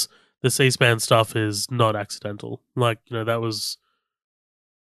 yes, the C-SPAN stuff is not accidental. Like, that was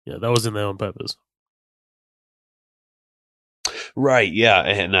in there on purpose. Right, yeah,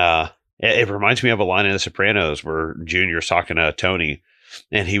 and it reminds me of a line in The Sopranos where Junior's talking to Tony,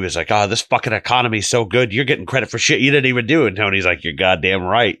 and he was like, "Oh, this fucking economy's so good, you're getting credit for shit you didn't even do." And Tony's like, "You're goddamn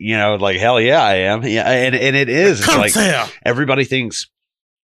right, like hell yeah, I am." Yeah, and it is. It's like everybody thinks.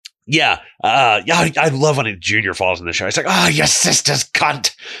 Yeah, I love when Junior falls in the show. It's like, "Oh, your sister's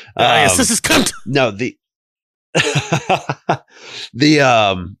cunt." Your sister's cunt. No,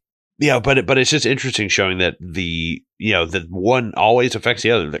 but it's just interesting showing that the one always affects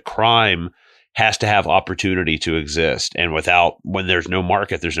the other. That crime has to have opportunity to exist, and when there's no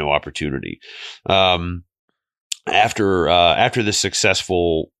market, there's no opportunity. After this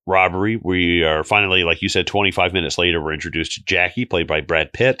successful robbery, we are finally, like you said, 25 minutes later, we're introduced to Jackie, played by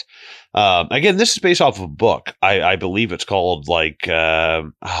Brad Pitt. Again, this is based off of a book. I believe it's called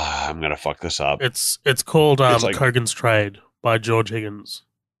I'm gonna fuck this up. It's called Kogan's Trade by George Higgins.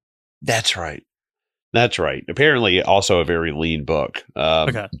 That's right. Apparently, also a very lean book.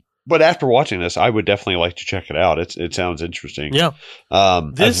 Okay. But after watching this, I would definitely like to check it out. It sounds interesting. Yeah.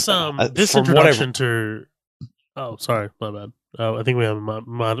 This introduction to. Oh, sorry, my bad. I think we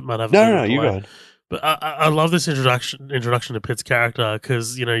might have. No, you go ahead. But I love this introduction to Pitt's character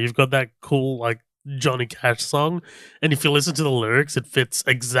because you've got that cool like Johnny Cash song, and if you listen to the lyrics, it fits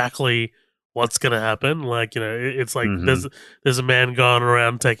exactly what's gonna happen. Like it's like there's a man going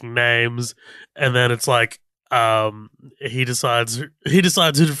around taking names, and then it's like he decides who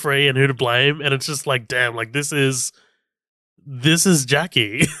to free and who to blame, and it's just like damn, like this is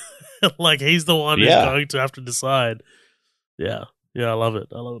Jackie. Like he's the one who's going to have to decide. Yeah, I love it.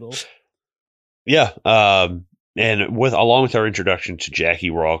 I love it all. Yeah, and along with our introduction to Jackie,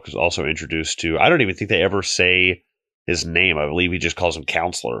 we're also introduced to. I don't even think they ever say his name. I believe he just calls him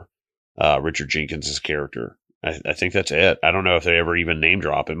Counselor. Richard Jenkins' character. I think that's it. I don't know if they ever even name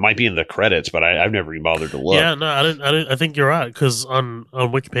drop. It might be in the credits, but I've never even bothered to look. Yeah, no, I didn't. I think you're right because on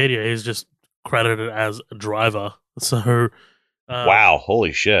Wikipedia he's just credited as a driver. So. Wow!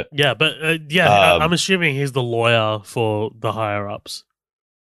 Holy shit! Yeah, but I'm assuming he's the lawyer for the higher ups.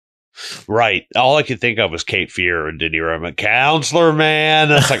 Right. All I could think of was Cape Fear and De Niro. I'm a counselor, man.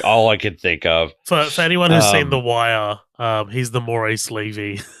 That's like all I could think of. For anyone who's seen The Wire, he's the Maurice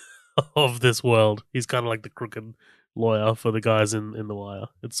Levy of this world. He's kind of like the crooked lawyer for the guys in The Wire.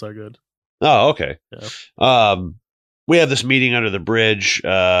 It's so good. Oh, okay. Yeah. We have this meeting under the bridge.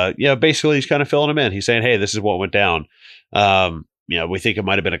 Basically he's kind of filling him in. He's saying, hey, this is what went down. We think it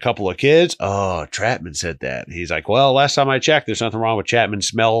might have been a couple of kids. Oh, Trattman said that. He's like, well, last time I checked, there's nothing wrong with Trattman's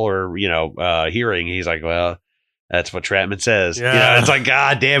smell or, hearing. He's like, well, that's what Trattman says. Yeah. It's like,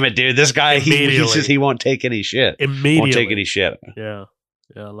 God damn it, dude. This guy, he says he won't take any shit. Immediately. Won't take any shit. Yeah.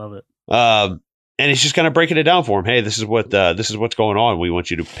 Yeah, I love it. And he's just kind of breaking it down for him. Hey, this is what's going on. We want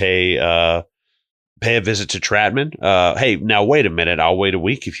you to pay a visit to Trattman. Hey, now wait a minute. I'll wait a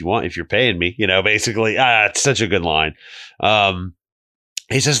week if you want, if you're paying me, basically. It's such a good line.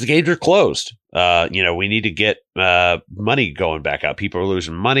 He says the games are closed. We need to get money going back up. People are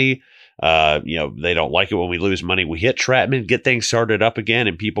losing money. They don't like it when we lose money. We hit Trattman, get things started up again,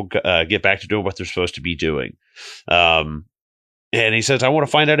 and people get back to doing what they're supposed to be doing. And he says, I want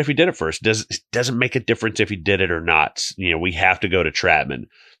to find out if he did it first. Doesn't make a difference if he did it or not. We have to go to Trattman.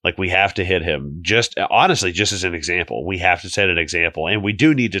 Like, we have to hit him. Just as an example, we have to set an example, and we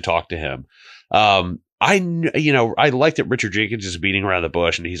do need to talk to him. I like that Richard Jenkins is beating around the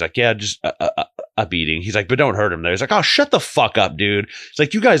bush, and he's like, yeah, just a beating. He's like, but don't hurt him there. He's like, oh, shut the fuck up, dude. It's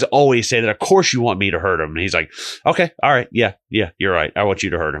like, you guys always say that. Of course you want me to hurt him. And he's like, okay, all right. Yeah, you're right. I want you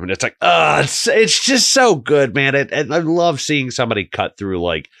to hurt him. And it's like, it's just so good, man. And I love seeing somebody cut through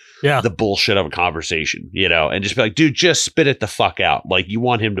the bullshit of a conversation, and just be like, dude, just spit it the fuck out. Like, you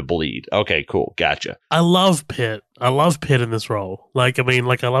want him to bleed. Okay, cool. Gotcha. I love Pitt. I love Pitt in this role. I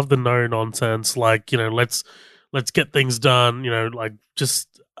love the no nonsense. Let's get things done.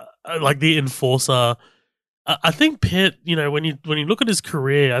 Like the enforcer. I think Pitt, when you look at his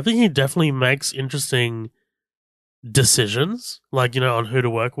career, I think he definitely makes interesting decisions, on who to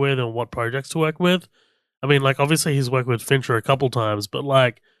work with and what projects to work with. I mean, obviously he's worked with Fincher a couple times, but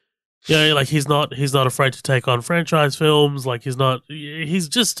he's not afraid to take on franchise films. He's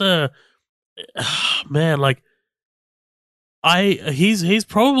just man, he's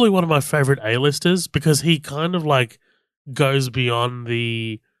probably one of my favorite A-listers because he kind of goes beyond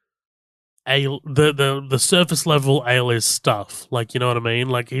the surface level A-list stuff. You know what I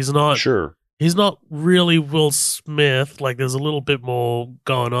mean? He's not really Will Smith. There's a little bit more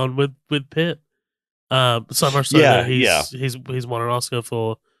going on with Pitt. So much so that he's won an Oscar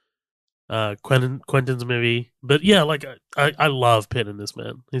for Quentin's movie. But yeah, I love Pitt in this,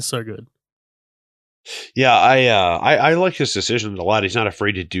 man. He's so good. Yeah, I like his decisions a lot. He's not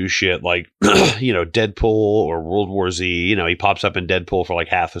afraid to do shit like, Deadpool or World War Z. He pops up in Deadpool for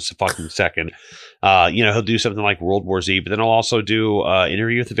half a fucking second. He'll do something like World War Z, but then he'll also do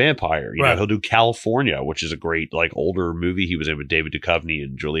Interview with the Vampire. Right. He'll do California, which is a great older movie he was in with David Duchovny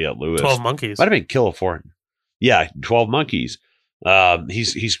and Juliette Lewis. 12 Monkeys. Might have been California. Yeah, 12 Monkeys.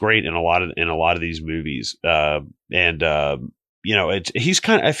 He's great in a lot of these movies. I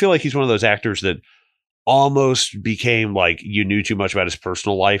feel like he's one of those actors that almost became like you knew too much about his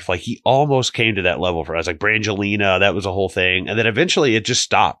personal life. Like he almost came to that level for us. Like Brangelina, that was a whole thing. And then eventually it just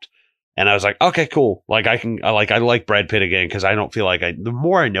stopped. And I was like, okay, cool. Like I like Brad Pitt again because I don't feel like the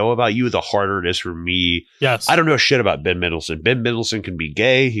more I know about you, the harder it is for me. Yes. I don't know shit about Ben Mendelsohn. Ben Mendelsohn can be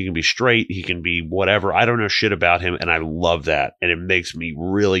gay. He can be straight. He can be whatever. I don't know shit about him. And I love that. And it makes me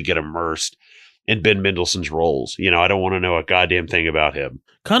really get immersed in Ben Mendelsohn's roles. You know, I don't want to know a goddamn thing about him.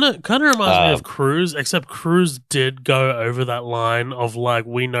 Kind of reminds me of Cruise, except Cruise did go over that line of like,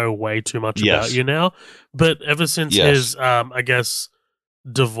 we know way too much about you now. But ever since his, I guess,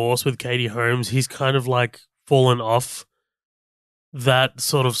 divorce with Katie Holmes, he's kind of like fallen off that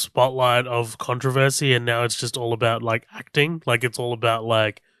sort of spotlight of controversy, and now it's just all about like acting. Like it's all about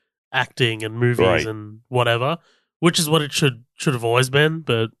like acting and movies and whatever, which is what it should have always been.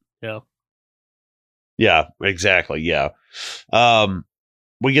 But yeah, exactly. Yeah.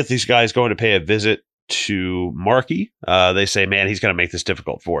 We get these guys going to pay a visit to Markie. They say, man, he's going to make this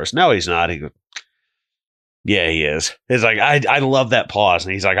difficult for us. No, he's not. He goes, yeah, he is. It's like, I love that pause.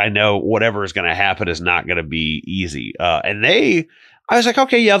 And he's like, I know whatever is going to happen is not going to be easy. I was like,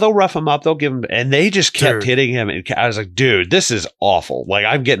 okay, yeah, they'll rough him up. They'll give him, and they just kept hitting him. And I was like, dude, this is awful. Like,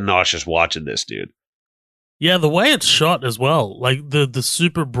 I'm getting nauseous watching this, dude. Yeah, the way it's shot as well, like the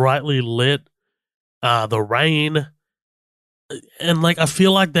super brightly lit, the rain, and like I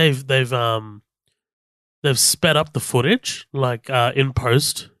feel like they've sped up the footage like in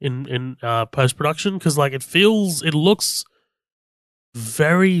post production because like it looks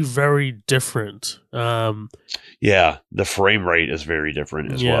very, very different. Yeah, the frame rate is very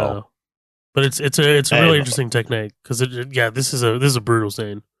different as well. But it's a really interesting technique because this is a brutal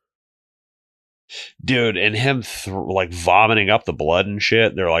scene. Dude, and him like vomiting up the blood and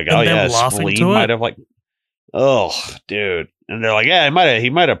shit. They're like, and oh yeah, spleen might have like, oh, dude. And they're like, yeah, he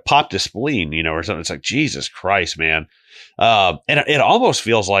might have popped a spleen, you know, or something. It's like, Jesus Christ, man. And it almost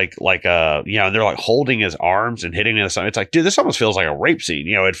feels like you know, they're like holding his arms and hitting him. It's like, dude, this almost feels like a rape scene.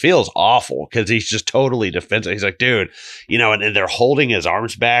 You know, it feels awful because he's just totally defensive. He's like, dude, you know, and they're holding his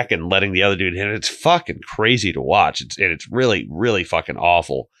arms back and letting the other dude hit. It's fucking crazy to watch. It's really, really fucking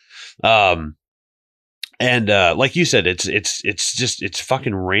awful. And like you said, it's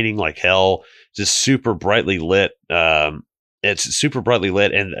fucking raining like hell. Just super brightly lit. It's super brightly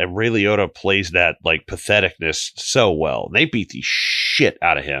lit, and Ray Liotta plays that like patheticness so well. They beat the shit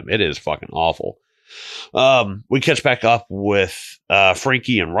out of him. It is fucking awful. We catch back up with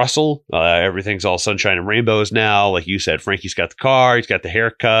Frankie and Russell. Everything's all sunshine and rainbows now. Like you said, Frankie's got the car, he's got the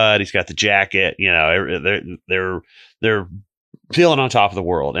haircut, he's got the jacket. You know, they're feeling on top of the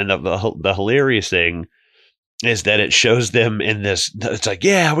world. And the hilarious thing is that it shows them in this. It's like,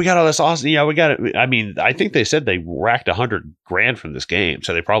 yeah, we got all this awesome. Yeah, we got it. I mean, I think they said they racked $100,000 from this game,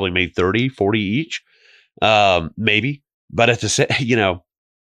 so they probably made 30, 40 each, maybe. But at the you know,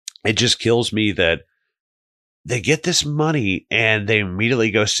 it just kills me that they get this money and they immediately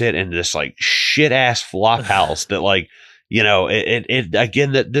go sit in this like shit ass flop house that like, you know, it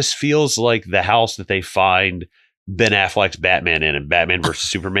again, that this feels like the house that they find Ben Affleck's Batman in Batman versus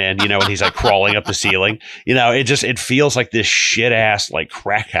Superman, you know, and he's like crawling up the ceiling, you know, it feels like this shit ass like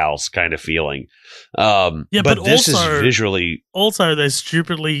crack house kind of feeling. But this also, is visually also they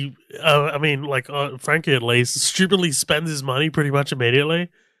stupidly, I mean, like Frankie at least stupidly spends his money pretty much immediately.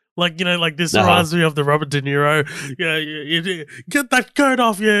 Like, you know, like this reminds me of the Robert De Niro. Yeah, you get that coat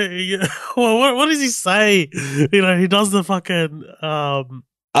off. Yeah. Well, what does he say? You know, he does the fucking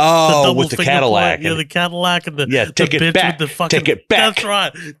with the Cadillac. The Cadillac and the take the it back. With the fucking, take it back. That's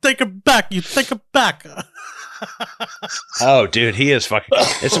right. Take it back. You take it back. Oh, dude, he is fucking.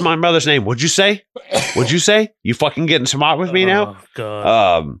 It's my mother's name. What'd you say? You fucking getting smart with me now? Oh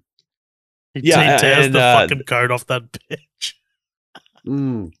God. He tears the fucking coat off that bitch.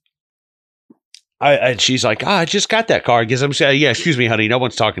 And she's like, I just got that car. Because I'm saying, yeah, excuse me, honey, no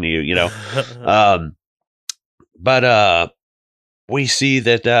one's talking to you. You know. But we see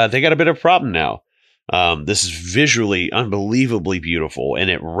that they got a bit of a problem now. This is visually unbelievably beautiful, and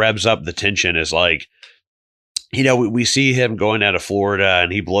it revs up the tension as like, you know, we see him going out of Florida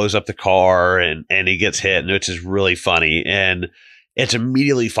and he blows up the car and he gets hit, and it's just really funny. And it's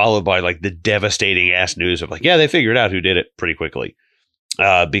immediately followed by like the devastating ass news of like, yeah, they figured out who did it pretty quickly.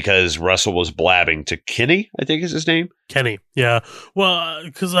 Because Russell was blabbing to Kenny, I think is his name. Kenny, yeah. Well,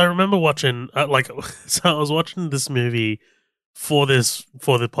 because I remember watching, so I was watching this movie for the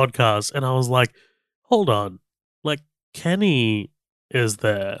podcast, and I was like, hold on, like Kenny is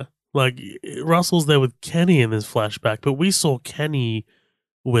there, like Russell's there with Kenny in this flashback, but we saw Kenny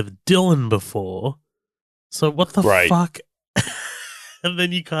with Dylan before, so what the fuck? And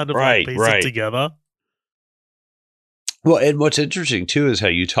then you kind of piece it together. Well, and what's interesting too is how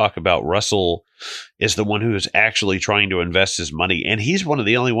you talk about Russell is the one who is actually trying to invest his money, and he's one of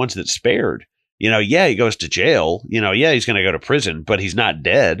the only ones that's spared. Yeah, he goes to jail. Yeah, he's going to go to prison, but he's not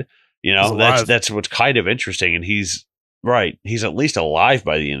dead. He's alive. That's what's kind of interesting, and he's right. He's at least alive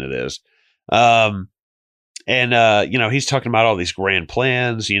by the end of this. He's talking about all these grand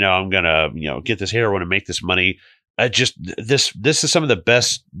plans. I'm gonna get this heroin and make this money. This is some of the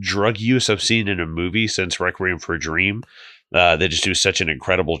best drug use I've seen in a movie since Requiem for a Dream. They just do such an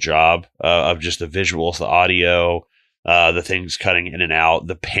incredible job of just the visuals, the audio, the things cutting in and out,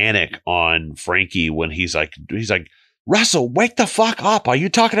 the panic on Frankie when he's like, Russell, wake the fuck up. Are you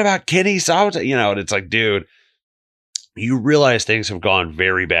talking about Kenny? And it's like, dude, you realize things have gone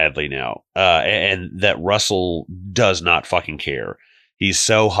very badly now. And that Russell does not fucking care. He's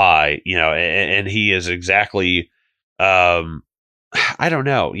so high, and he is exactly, I don't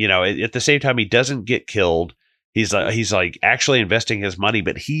know, at the same time, he doesn't get killed. He's like actually investing his money,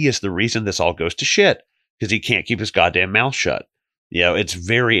 but he is the reason this all goes to shit because he can't keep his goddamn mouth shut. It's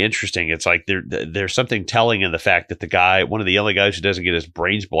very interesting. It's like there's something telling in the fact that one of the only guys who doesn't get his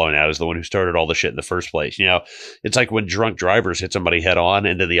brains blown out is the one who started all the shit in the first place. It's like when drunk drivers hit somebody head on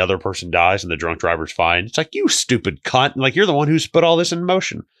and then the other person dies and the drunk driver's fine. It's like, you stupid cunt. Like, you're the one who's put all this in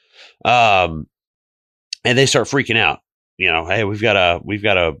motion. And they start freaking out. Hey, we've got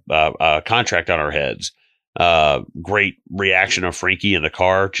a contract on our heads. Great reaction of Frankie in the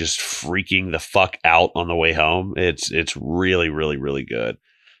car, just freaking the fuck out on the way home. It's really, really, really good.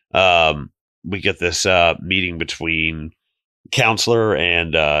 We get this meeting between Counselor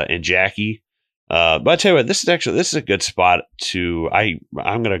and Jackie. But I tell you what, this is a good spot to.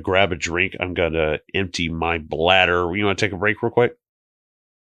 I'm gonna grab a drink. I'm gonna empty my bladder. You want to take a break real quick?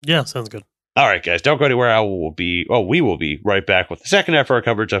 Yeah, sounds good. All right, guys, don't go anywhere. We will be right back with the second half of our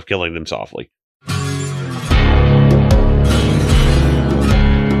coverage of Killing Them Softly.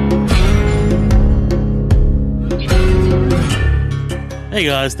 Hey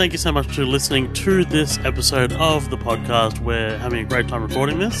guys, thank you so much for listening to this episode of the podcast. We're having a great time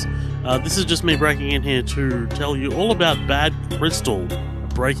recording this. This is just me breaking in here to tell you all about Bad Crystal, a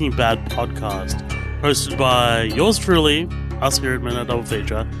Breaking Bad podcast, hosted by yours truly, us here at Midnight Double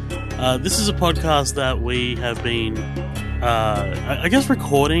Feature. This is a podcast that we have been, I guess,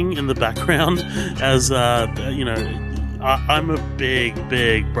 recording in the background as, I'm a big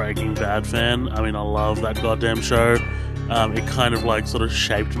Breaking Bad fan. I mean, I love that goddamn show. It kind of sort of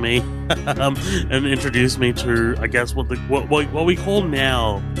shaped me and introduced me to, I guess, what we call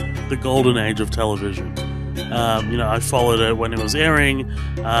now the golden age of television. I followed it when it was airing,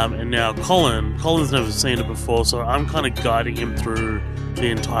 and now Colin's never seen it before, so I'm kind of guiding him through the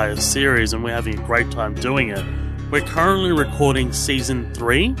entire series, and we're having a great time doing it. We're currently recording season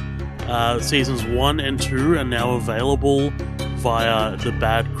 3. Seasons 1 and 2 are now available via the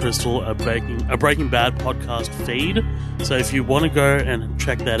Bad Crystal, a Breaking Bad podcast feed. So if you want to go and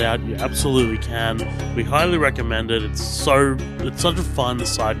check that out, you absolutely can. We highly recommend it. It's such a fun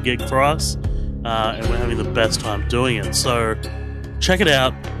side gig for us, and we're having the best time doing it. So check it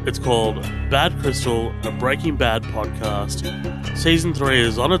out. It's called Bad Crystal, a Breaking Bad podcast. Season 3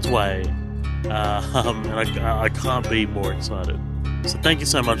 is on its way, and I can't be more excited. So thank you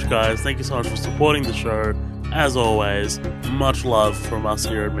so much, guys. Thank you so much for supporting the show. As always, much love from us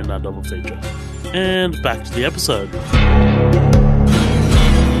here at Midnight Double Feature. And back to the episode.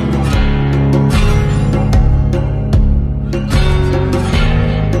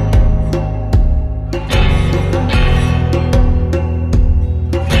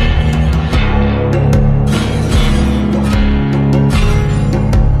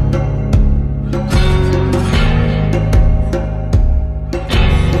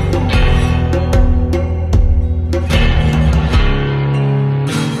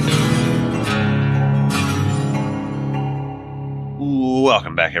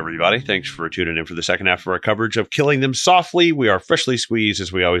 Welcome back, everybody. Thanks for tuning in for the second half of our coverage of Killing Them Softly. We are freshly squeezed,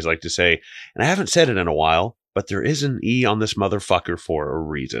 as we always like to say. And I haven't said it in a while, but there is an E on this motherfucker for a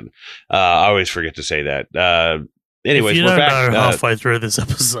reason. I always forget to say that. Anyways, if you we're don't back. Know halfway through this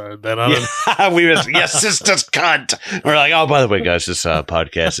episode, then I don't. Yes, it's just cunt. We're like, oh, by the way, guys, this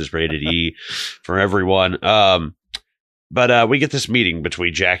podcast is rated E for everyone. But we get this meeting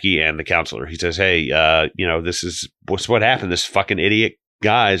between Jackie and the counselor. He says, hey, this is what happened. This fucking idiot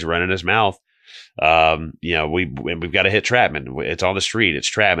guy's running his mouth. We've got to hit Trattman. It's on the street. It's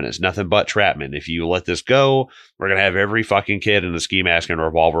Trattman. It's nothing but Trattman. If you let this go, we're going to have every fucking kid in a ski mask and a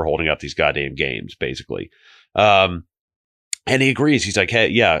revolver holding up these goddamn games, basically. And he agrees. He's like, hey,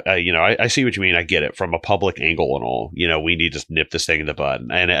 yeah, I see what you mean. I get it from a public angle and all. We need to nip this thing in the bud.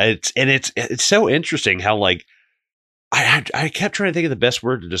 And it's so interesting how, I kept trying to think of the best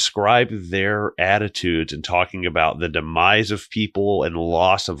word to describe their attitudes and talking about the demise of people and the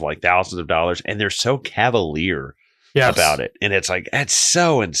loss of like thousands of dollars, and they're so cavalier Yes. about it, and it's like that's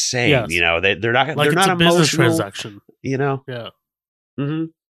so insane. Yes. They're Like it's not a business emotional. transaction. You know. Yeah. Hmm.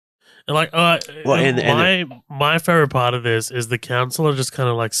 And like, Well, and my favorite part of this is the counselor just kind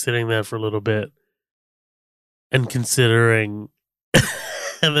of like sitting there for a little bit and considering,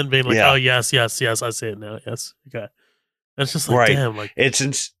 and then being like, "Oh yeah, yes, yes, yes, I see it now. Yes, okay." And it's just like, right. damn, like, It's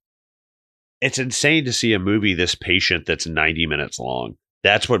insane to see a movie this patient that's 90 minutes long.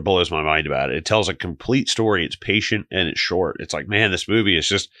 That's what blows my mind about it. It tells a complete story. It's patient and it's short. It's like, man, this movie is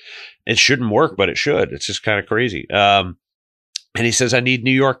just, it shouldn't work, but it should. It's just kind of crazy. And he says, I need New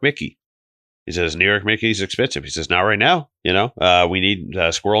York Mickey. He says, New York Mickey's expensive. He says, not right now. We need,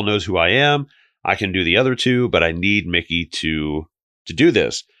 Squirrel knows who I am. I can do the other two, but I need Mickey to do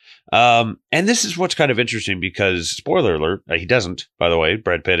this. And this is what's kind of interesting because, spoiler alert, he doesn't, by the way.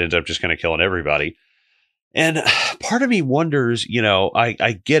 Brad Pitt ends up just kind of killing everybody. And part of me wonders,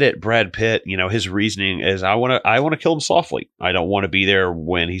 I get it, Brad Pitt, his reasoning is I want to kill him softly. I don't want to be there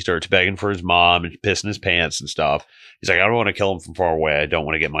when he starts begging for his mom and pissing his pants and stuff. He's like, I don't want to kill him from far away. I don't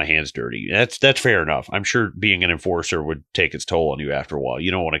want to get my hands dirty. That's fair enough. I'm sure being an enforcer would take its toll on you after a while.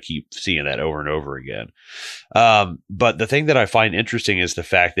 You don't want to keep seeing that over and over again. But the thing that I find interesting is the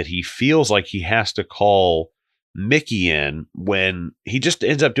fact that he feels like he has to call Mickey in when he just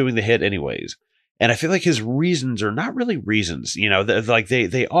ends up doing the hit anyways. And I feel like his reasons are not really reasons, like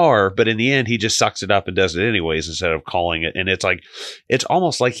they are, but in the end, he just sucks it up and does it anyways instead of calling it. And it's like, it's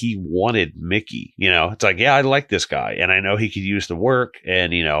almost like he wanted Mickey, it's like, yeah, I like this guy and I know he could use the work.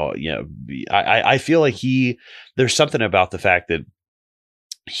 And, I feel like there's something about the fact that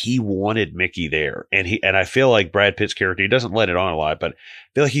he wanted Mickey there. And I feel like Brad Pitt's character, he doesn't let it on a lot, but I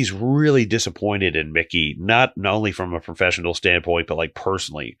feel like he's really disappointed in Mickey, not only from a professional standpoint, but like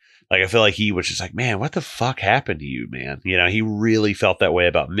personally. Like, I feel like he was just like, man, what the fuck happened to you, man? He really felt that way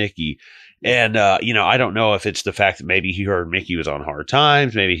about Mickey. And, I don't know if it's the fact that maybe he heard Mickey was on hard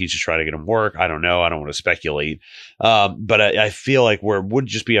times. Maybe he's just trying to get him work. I don't know. I don't want to speculate. But I feel like where it would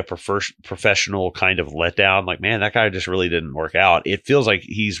just be a professional kind of letdown, like, man, that guy just really didn't work out. It feels like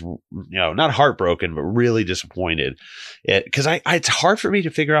he's, not heartbroken, but really disappointed. Because it's hard for me to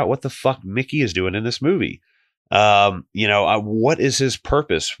figure out what the fuck Mickey is doing in this movie. What is his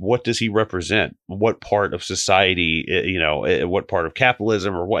purpose? What does he represent? What part of society, what part of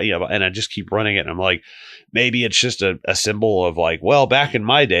capitalism or what, and I just keep running it. And I'm like, maybe it's just a symbol of like, well, back in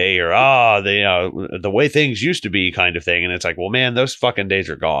my day or, the way things used to be kind of thing. And it's like, well, man, those fucking days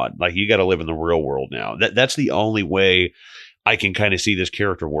are gone. Like you got to live in the real world now. That's the only way I can kind of see this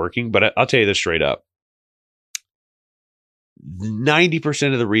character working. But I'll tell you this straight up.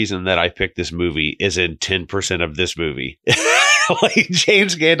 90% of the reason that I picked this movie is in 10% of this movie. Like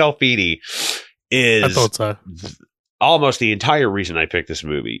James Gandolfini is I thought so. Almost the entire reason I picked this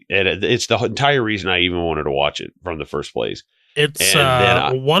movie. And it's the entire reason I even wanted to watch it from the first place. It's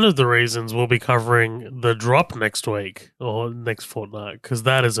one of the reasons we'll be covering The Drop next week or next fortnight because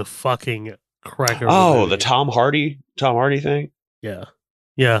that is a fucking cracker. Oh, the Tom Hardy thing? Yeah.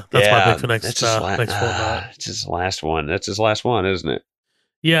 Yeah, that's my pick for next fortnight. It's his last one. That's his last one, isn't it?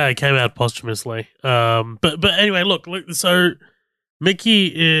 Yeah, it came out posthumously. But anyway, look, so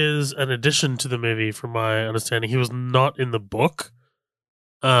Mickey is an addition to the movie, from my understanding. He was not in the book.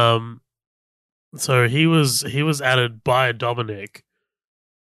 So he was added by Dominik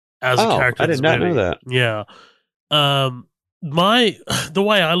as a character. I did not know that. Yeah. The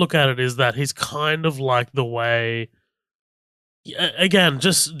way I look at it is that he's kind of like the way. Again,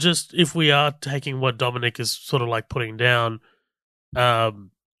 just if we are taking what Dominik is sort of like putting down,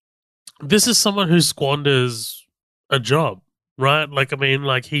 this is someone who squanders a job, right? Like, I mean,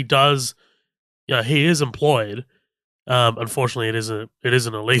 like he does, he is employed. Unfortunately, it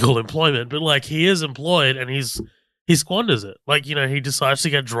isn't illegal employment, but like he is employed and he squanders it. Like, he decides to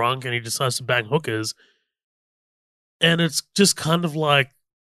get drunk and he decides to bang hookers, and it's just kind of like,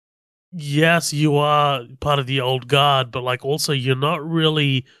 yes, you are part of the old guard, but like also you're not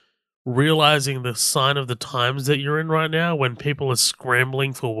really realizing the sign of the times that you're in right now when people are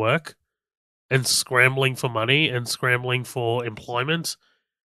scrambling for work and scrambling for money and scrambling for employment.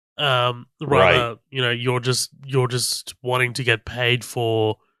 Rather, you're just wanting to get paid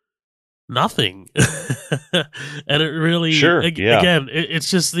for nothing. And it really, again, it's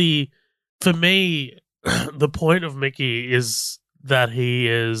just for me, the point of Mickey is that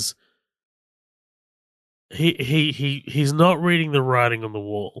he's not reading the writing on the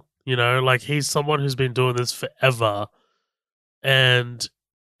wall, like he's someone who's been doing this forever, and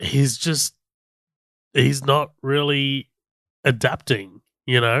he's just he's not really adapting,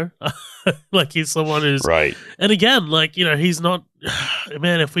 you know? Like he's someone who's Right. and again, like, you know, he's not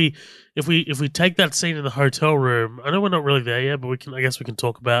man, if we take that scene in the hotel room, I know we're not really there yet, but I guess we can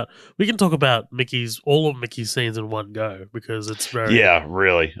talk about Mickey's all of Mickey's scenes in one go because it's very Yeah,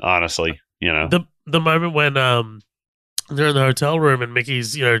 really, honestly, the moment when they're in the hotel room and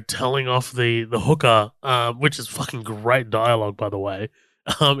Mickey's, you know, telling off the hooker, which is fucking great dialogue, by the way.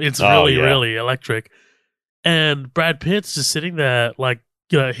 It's Oh, really, yeah. really electric. And Brad Pitt's just sitting there, like,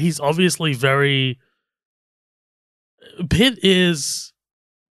 you know, he's obviously very. Pitt is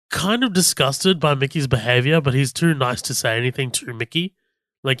kind of disgusted by Mickey's behavior, but he's too nice to say anything to Mickey.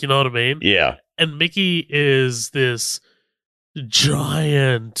 Like, you know what I mean? Yeah. And Mickey is this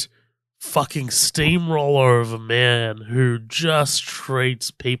giant fucking steamroller of a man who just treats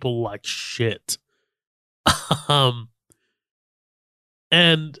people like shit. um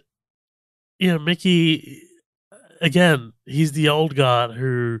and you know, Mickey again, he's the old guy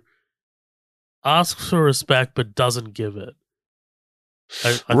who asks for respect but doesn't give it.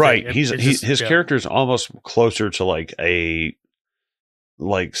 I think Right. and it's just His yeah. character is almost closer to like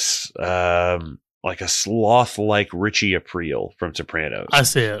s- um like a sloth like Richie Aprile from Sopranos. I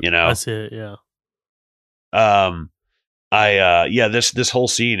see it. You know? I see it, yeah. Um yeah, this whole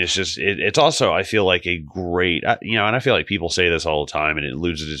scene is just it's also, I feel like, a great, and I feel like people say this all the time and it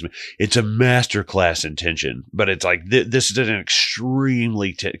loses it's a masterclass in tension, but it's like this is an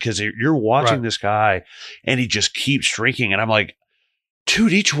extremely because you're watching Right. this guy and he just keeps drinking, and I'm like,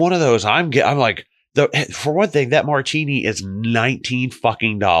 dude, each one of those I'm like, for one thing, that martini is $19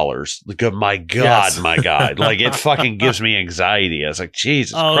 fucking dollars. Like, oh my God, Yes. my God. Like, it fucking gives me anxiety. I was like,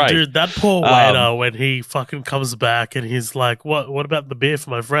 Jesus Oh, Christ. dude, that poor Um, waiter when he fucking comes back and he's like, "What about the beer for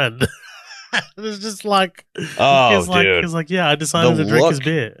my friend?" It's just like oh, dude, he's like, "Yeah, I the decided to drink his look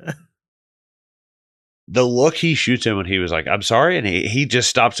beer." the look he shoots him when he was like, I'm sorry, and he just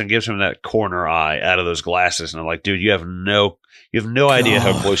stops and gives him that corner eye out of those glasses, and I'm like, dude, you have no idea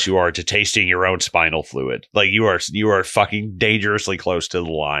how God. close you are to tasting your own spinal fluid. Like, you are fucking dangerously close to the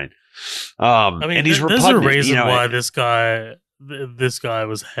line. I mean, And he's there's a repugnant, reason why this guy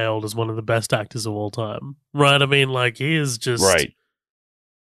was hailed as one of the best actors of all time, right? I mean, like he is just right.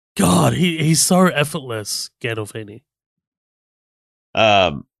 God. He's so effortless, Gandolfini.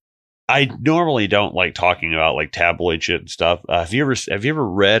 um I normally don't like talking about like tabloid shit and stuff. Have you ever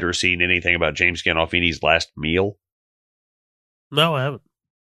read or seen anything about James Gandolfini's last meal? No, I haven't.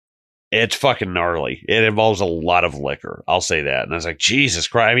 It's fucking gnarly. It involves a lot of liquor. I'll say that. And I was like, Jesus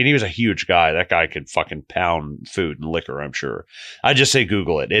Christ. I mean, he was a huge guy. That guy could fucking pound food and liquor, I'm sure. I just say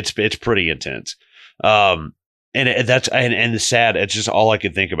Google it. It's pretty intense. Um, and the sad, it's just all I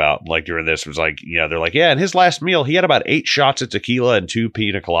could think about like during this was like, they're like, yeah, in his last meal, he had about 8 shots of tequila and 2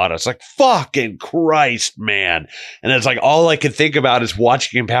 pina coladas. It's like, fucking Christ, man. And it's like, all I could think about is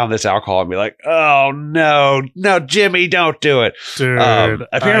watching him pound this alcohol and be like, oh no, Jimmy, don't do it. Dude,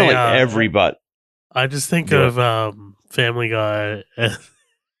 Apparently everybody. I just think Do of Family Guy, and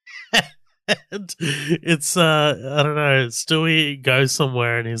it's I don't know. Stewie goes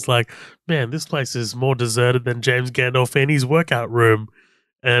somewhere and he's like, "Man, this place is more deserted than James Gandolfini's workout room,"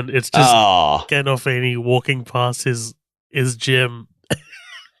 and it's just Oh, Gandolfini walking past his gym.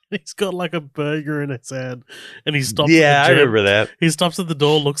 He's got like a burger in his hand, and he stops at the yeah, I gym. remember that. He stops at the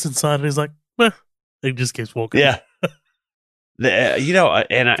door, looks inside, and he's like, "Meh." He just keeps walking. Yeah.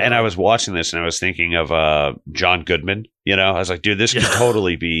 And I was watching this and I was thinking of John Goodman. I was like, dude, this could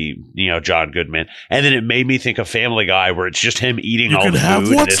totally be John Goodman. And then it made me think of Family Guy, where it's just him eating You all can the have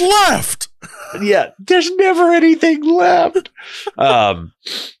food. what's left. Yeah, there's never anything left.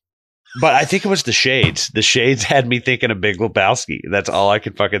 But I think it was the Shades. The Shades had me thinking of Big Lebowski. That's all I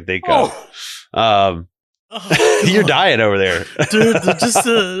could fucking think of. You're dying over there, dude. Just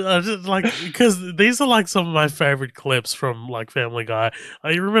like, because these are like some of my favorite clips from like Family Guy. I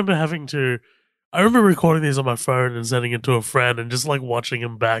remember recording these on my phone and sending it to a friend, and just like watching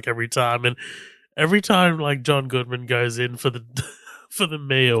him back every time. And every time like John Goodman goes in for the for the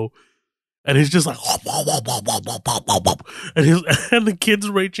meal, and he's just like, and the kid's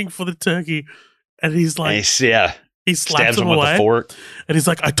reaching for the turkey, and he's like, yeah, he slaps stabs him him with away. a fork. And he's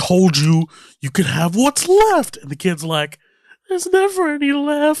like, I told you, you could have what's left. And the kid's like, there's never any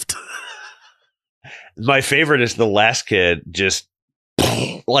left. My favorite is the last kid just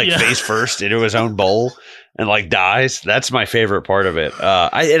face first into his own bowl and like dies. That's my favorite part of it.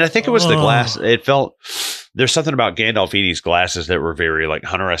 I think it was the glass. It felt, there's something about Gandolfini's glasses that were very like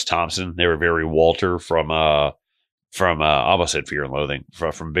Hunter S. Thompson. They were very Walter from I almost said Fear and Loathing,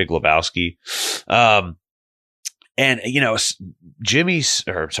 from Big Lebowski. And Jimmy's,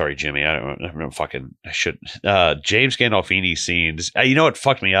 or sorry, Jimmy, I don't know, fucking, I should, James Gandolfini scenes. You know what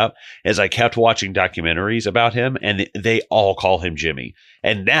fucked me up is I kept watching documentaries about him, and they all call him Jimmy.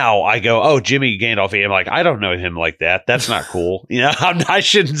 And now I go, oh, Jimmy Gandolfini. I'm like, I don't know him like that. That's not cool. I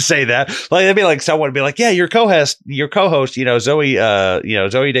shouldn't say that. Like, it'd be like someone would be like, yeah, your co-host, Zoe,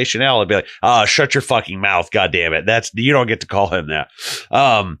 Zoe Deschanel would be like, shut your fucking mouth, God damn it. You don't get to call him that.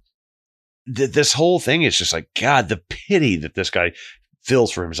 This whole thing is just like, God, the pity that this guy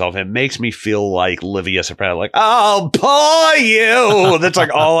feels for himself. It makes me feel like Livia Soprano, like, oh, poor you. That's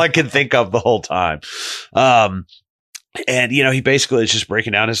like all I can think of the whole time. And, he basically is just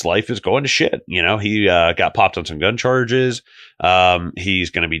breaking down his life is going to shit. He got popped on some gun charges. He's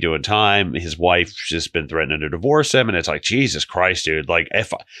going to be doing time. His wife's just been threatening to divorce him. And it's like, Jesus Christ, dude. Like,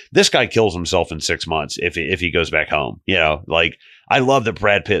 if this guy kills himself in 6 months, if he goes back home, like, I love that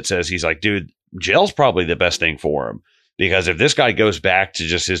Brad Pitt says, he's like, dude, jail's probably the best thing for him. Because if this guy goes back to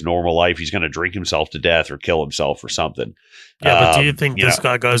just his normal life, he's going to drink himself to death or kill himself or something. Yeah, but do you think this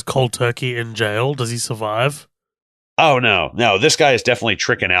guy goes cold turkey in jail? Does he survive? Oh, no. This guy is definitely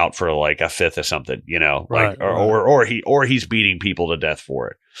tricking out for like a fifth of something, right, or he's beating people to death for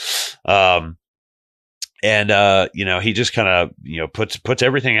it. He just kind of, puts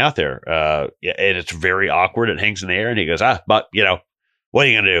everything out there. And it's very awkward. It hangs in the air and he goes, but what are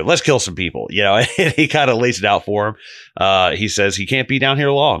you going to do? Let's kill some people, and he kind of lays it out for him. He says he can't be down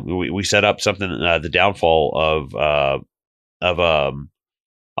here long. We set up something, the downfall of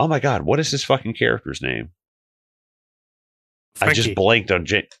oh my God, what is this fucking character's name? Frankie. I just blanked on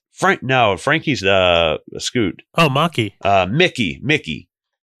Frank. No, Frankie's Scoot. Oh, Markie. Mickey.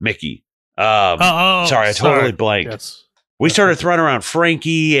 Sorry, I totally blanked. Yes. We started throwing around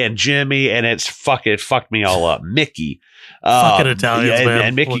Frankie and Jimmy, and it fucked me all up. Mickey. Fucking Italians, man.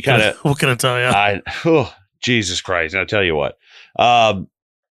 And Mickey kind of. What can I tell you? Jesus Christ. I'll tell you what.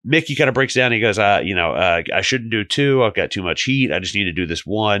 Mickey kind of breaks down. He goes, I shouldn't do 2. I've got too much heat. I just need to do this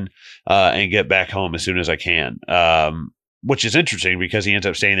 1 and get back home as soon as I can. Which is interesting because he ends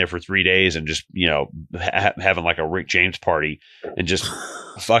up staying there for 3 days and just, having like a Rick James party and just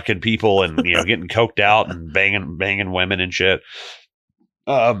fucking people and, getting coked out and banging women and shit.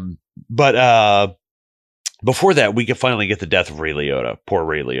 But before that, we could finally get the death of Ray Liotta. Poor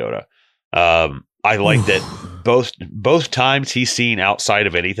Ray Liotta. I like that both times he's seen outside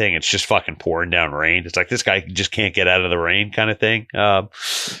of anything, it's just fucking pouring down rain. It's like this guy just can't get out of the rain kind of thing.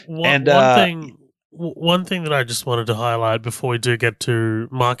 One thing that I just wanted to highlight before we do get to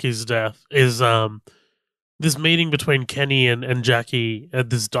Markie's death is this meeting between Kenny and Jackie at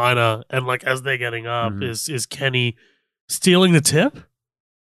this diner, and like as they're getting up, is Kenny stealing the tip?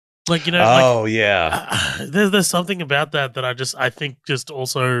 Like, yeah. There's something about that I think just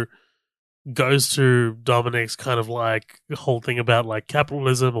also goes to Dominik's kind of like whole thing about like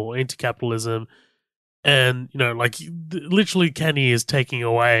capitalism or anti-capitalism, and literally Kenny is taking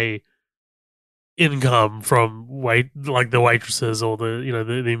away income from the waitresses or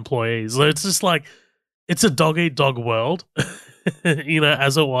the employees. So it's just like it's a dog eat dog world,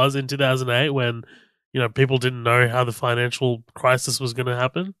 as it was in 2008 when people didn't know how the financial crisis was going to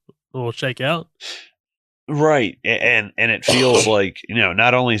happen or shake out. Right. And it feels like,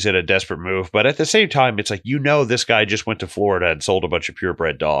 not only is it a desperate move, but at the same time, it's like, this guy just went to Florida and sold a bunch of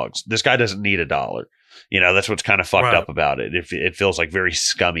purebred dogs. This guy doesn't need $1. That's what's kind of fucked up about it. It feels like very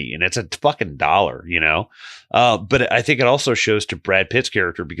scummy, and it's a fucking $1, but I think it also shows to Brad Pitt's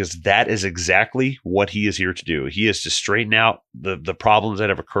character because that is exactly what he is here to do. He is to straighten out the problems that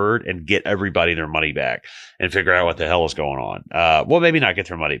have occurred and get everybody their money back and figure out what the hell is going on. Well, maybe not get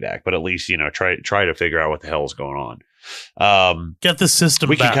their money back, but at least, try to figure out what the hell is going on. Get the system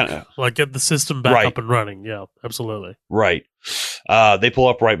back. Get the system back up and running. Yeah, absolutely. Right. They pull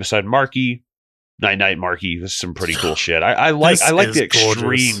up right beside Markie. Night, Markie. This is some pretty cool shit. I like the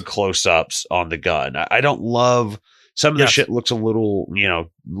extreme close-ups on the gun. I don't love some of the shit looks a little, the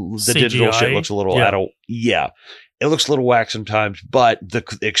CGI. Digital shit looks a little adult. Yeah. It looks a little whack sometimes, but the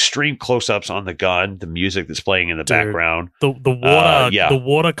extreme close-ups on the gun, the music that's playing in the background, the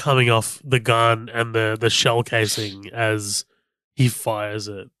water coming off the gun and the shell casing as he fires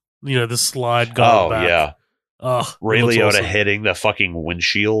it. The slide going back. Yeah. Ray Liotta awesome. hitting the fucking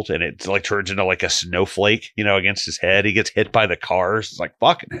windshield, and it like turns into like a snowflake, against his head. He gets hit by the cars. It's like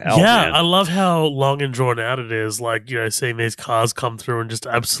fucking hell. Yeah, man. I love how long and drawn out it is. Like, seeing these cars come through and just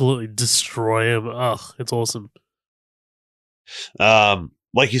absolutely destroy him. It's awesome.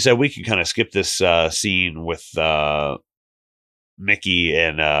 Like you said, we can kind of skip this scene with Mickey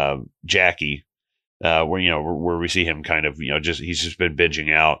and Jackie, where we see him kind of he's just been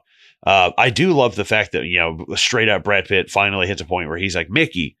binging out. I do love the fact that, straight up Brad Pitt finally hits a point where he's like,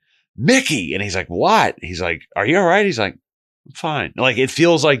 Mickey, and he's like, what? He's like, are you all right? He's like, I'm fine. Like, it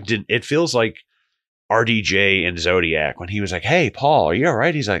feels like RDJ and Zodiac when he was like, hey, Paul, are you all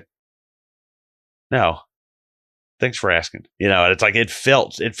right? He's like, no, thanks for asking. And it's like, it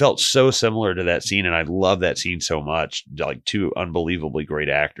felt so similar to that scene. And I love that scene so much, like two unbelievably great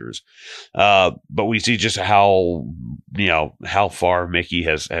actors. But we see just how far Mickey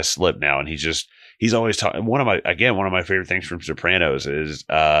has slipped now. And he's always talking. One of my favorite things from Sopranos is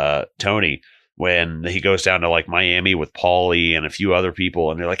Tony, when he goes down to like Miami with Paulie and a few other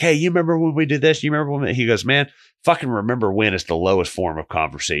people, and they're like, hey, you remember when we did this? You remember when? He goes, man, fucking remember when is the lowest form of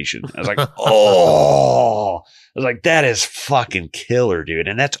conversation. I was like, oh, that is fucking killer, dude.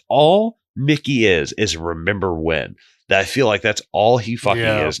 And that's all Mickey is remember when. That I feel like that's all he fucking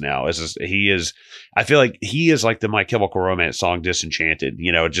is now. I feel like he is like the My Chemical Romance song Disenchanted,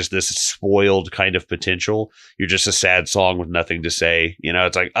 just this spoiled kind of potential. You're just a sad song with nothing to say.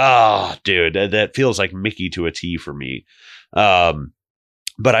 It's like, dude, that feels like Mickey to a T for me.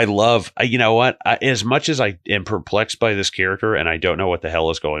 But I love, you know what? As much as I am perplexed by this character and I don't know what the hell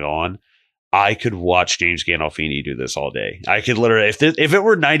is going on, I could watch James Gandolfini do this all day. I could literally, if it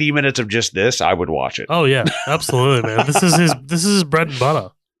were 90 minutes of just this, I would watch it. Oh yeah, absolutely, man. This is his bread and butter.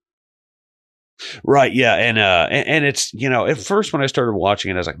 Right. Yeah. And it's, at first when I started watching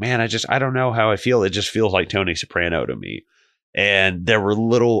it, I was like, man, I don't know how I feel. It just feels like Tony Soprano to me. And there were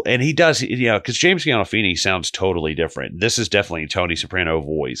and he does, because James Gandolfini sounds totally different. This is definitely Tony Soprano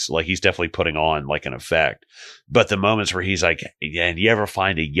voice. Like he's definitely putting on like an effect. But the moments where he's like, yeah, you ever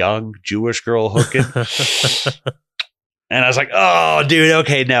find a young Jewish girl hooking? And I was like, oh, dude,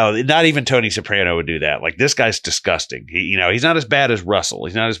 okay, no, not even Tony Soprano would do that. Like this guy's disgusting. He's not as bad as Russell.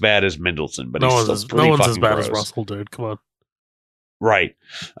 He's not as bad as Mendelsohn, but no one's as bad as Russell, dude. Come on. Right.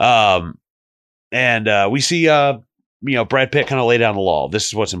 And we see, Brad Pitt kind of lay down the law. This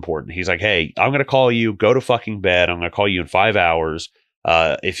is what's important. He's like, hey, I'm going to call you. Go to fucking bed. I'm going to call you in 5 hours.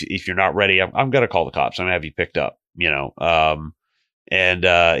 If you're not ready, I'm going to call the cops. I'm going to have you picked up, And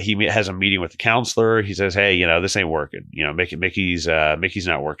he has a meeting with the counselor. He says, hey, this ain't working. Mickey's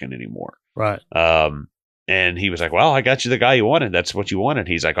not working anymore. Right. And he was like, well, I got you the guy you wanted. That's what you wanted.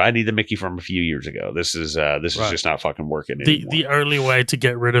 He's like, I need the Mickey from a few years ago. This is just not fucking working anymore. The only way to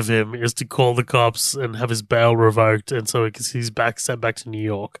get rid of him is to call the cops and have his bail revoked. And so he's sent back to New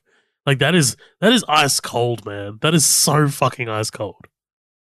York. Like that is ice cold, man. That is so fucking ice cold.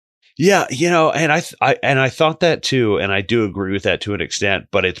 Yeah, and I thought that too, and I do agree with that to an extent,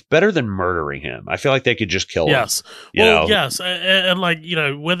 but it's better than murdering him. I feel like they could just kill him. Yes. Yes. And like,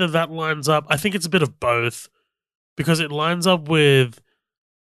 whether that lines up, I think it's a bit of both because it lines up with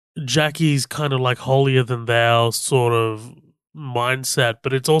Jackie's kind of like holier than thou sort of mindset,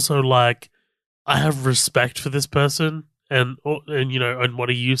 but it's also like, I have respect for this person and what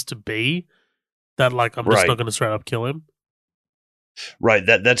he used to be that like, I'm just not going to straight up kill him. Right.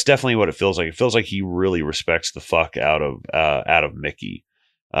 That's definitely what it feels like. It feels like he really respects the fuck out of Mickey.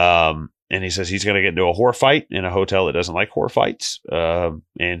 And he says he's going to get into a whore fight in a hotel that doesn't like whore fights.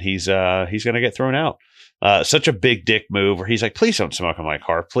 And he's going to get thrown out. Such a big dick move where he's like, please don't smoke in my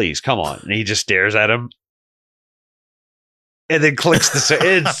car. Please, come on. And he just stares at him. And then clicks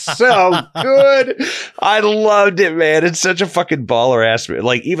it's so good. I loved it, man. It's such a fucking baller ass.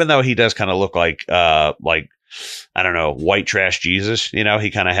 Like, even though he does kind of look like I don't know, white trash Jesus, he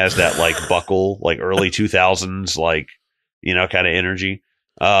kind of has that like buckle, like early 2000s, like, kind of energy.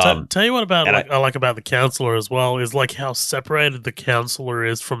 Tell you what about I like about the counselor as well is like how separated the counselor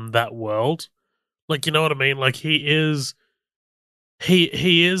is from that world. Like, you know what I mean? Like he is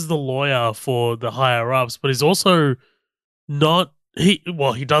the lawyer for the higher ups, but he's also not, he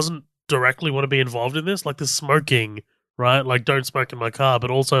doesn't directly want to be involved in this, like the smoking, right? Like, don't smoke in my car,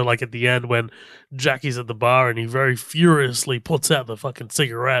 but also like at the end when Jackie's at the bar and he very furiously puts out the fucking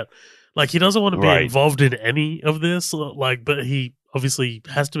cigarette, like he doesn't want to be involved in any of this, like, but he obviously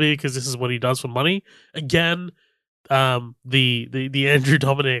has to be because this is what he does for money. Again, the Andrew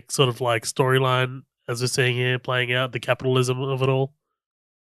Dominik sort of like storyline, as we're seeing here, playing out the capitalism of it all.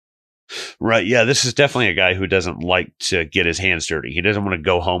 Right. Yeah. This is definitely a guy who doesn't like to get his hands dirty. He doesn't want to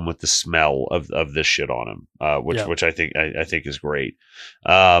go home with the smell of this shit on him, which I think is great.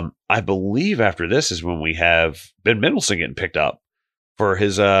 I believe after this is when we have Ben Mendelsohn getting picked up for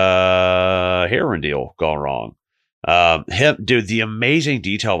his heroin deal gone wrong. Dude, the amazing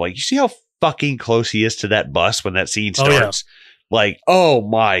detail. Like, you see how fucking close he is to that bus when that scene starts? Like, oh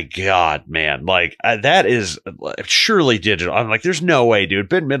my God, man. Like, that is surely digital. I'm like, there's no way, dude.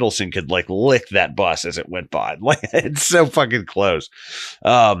 Ben Mendelsohn could like lick that bus as it went by. Like, it's so fucking close.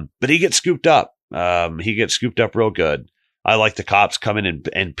 But he gets scooped up. He gets scooped up real good. I like the cops coming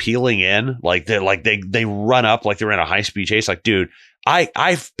and peeling in. Like, they run up like they're in a high speed chase. Like, dude,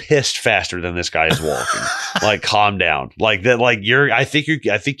 I've pissed faster than this guy is walking. Like, calm down. Like that. Like I think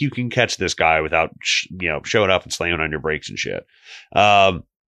you can catch this guy without showing up and slamming on your brakes and shit.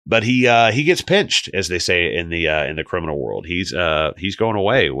 But he gets pinched, as they say in the criminal world. He's going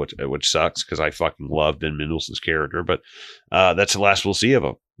away, which sucks because I fucking love Ben Mendelsohn's character. But that's the last we'll see of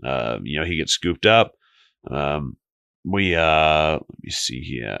him. He gets scooped up. Let me see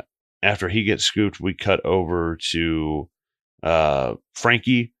here. After he gets scooped, we cut over to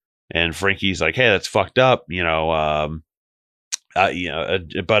Frankie, and Frankie's like, "Hey, that's fucked up," but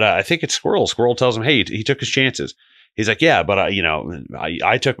I think it's Squirrel. Squirrel tells him, "Hey, he took his chances." He's like, "Yeah, but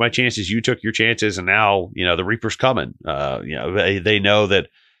I took my chances. You took your chances, and now the Reaper's coming." They know that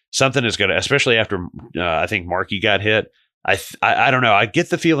something is gonna, especially after I think Markie got hit. I don't know. I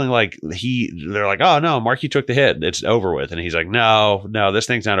get the feeling like they're like, "Oh no, Markie took the hit. It's over with," and he's like, "No, this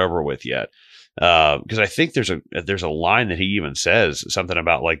thing's not over with yet." Because I think there's a line that he even says something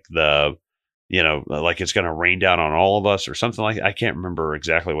about like like it's going to rain down on all of us or something like that. I can't remember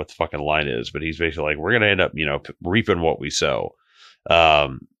exactly what the fucking line is, but he's basically like, we're going to end up, reaping what we sow. But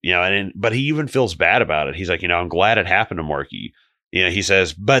he even feels bad about it. He's like, I'm glad it happened to Markie. He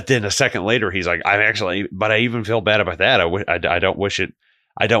says, but then a second later, he's like, but I even feel bad about that. I don't wish it.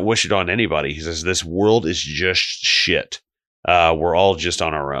 I don't wish it on anybody. He says, this world is just shit. We're all just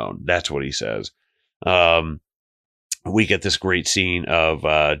on our own. That's what he says. We get this great scene of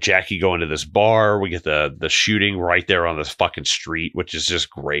Jackie going to this bar. We get the shooting right there on this fucking street, which is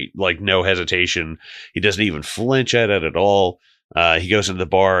just great. Like, no hesitation. He doesn't even flinch at it at all. He goes into the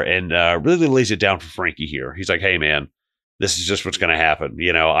bar and really lays it down for Frankie here. He's like, hey, man, this is just what's going to happen.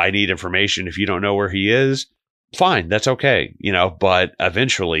 I need information. If you don't know where he is, fine. That's okay. But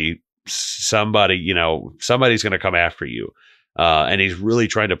eventually somebody's going to come after you. And he's really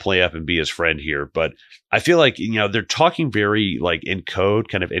trying to play up and be his friend here. But I feel like, they're talking very like in code,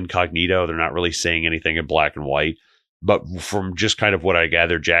 kind of incognito. They're not really saying anything in black and white. But from just kind of what I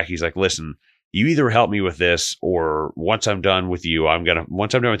gathered, Jackie's like, listen, you either help me with this, or once I'm done with you,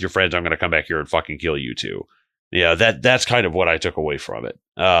 once I'm done with your friends, I'm going to come back here and fucking kill you too. Yeah, that's kind of what I took away from it.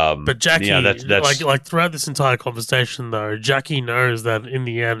 But Jackie, that's like throughout this entire conversation, though, Jackie knows that in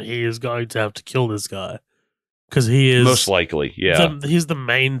the end he is going to have to kill this guy. Because he is most likely, yeah. He's the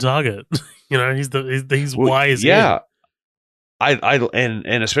main target. He's why is yeah.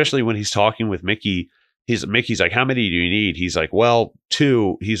 And especially when he's talking with Mickey, Mickey's like, how many do you need? He's like, well,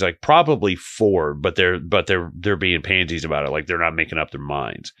 2. He's like, probably 4, but they're being pansies about it, like they're not making up their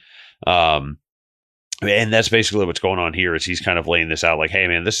minds. And that's basically what's going on here. Is he's kind of laying this out, like, hey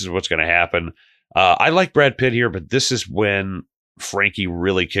man, this is what's going to happen. I like Brad Pitt here, but this is when Frankie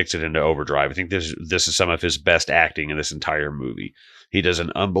really kicks it into overdrive. I think this is some of his best acting in this entire movie. He does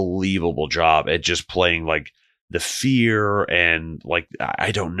an unbelievable job at just playing like the fear and like,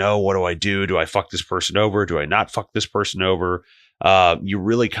 I don't know, what do I do? Do I fuck this person over? Do I not fuck this person over? You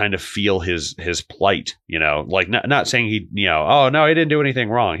really kind of feel his plight, like not saying he, oh no, he didn't do anything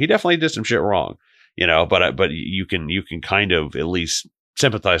wrong. He definitely did some shit wrong, but you can kind of at least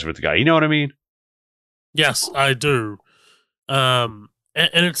sympathize with the guy. You know what I mean? Yes, I do. And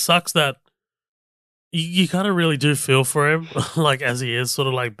it sucks that you kind of really do feel for him, like as he is sort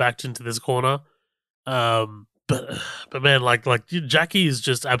of like backed into this corner. But man, like Jackie is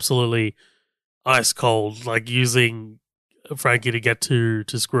just absolutely ice cold, like using Frankie to get to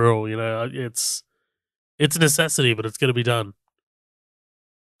Squirrel. It's a necessity, but it's going to be done.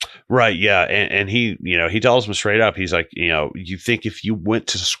 Right. Yeah. And he, he tells him straight up. He's like, you think if you went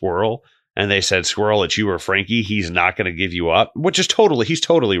to Squirrel and they said, Squirrel, it's you or Frankie, he's not going to give you up, which is he's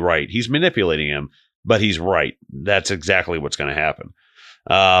totally right. He's manipulating him, but he's right. That's exactly what's going to happen.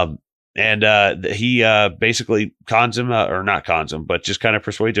 And he basically cons him, or not cons him, but just kind of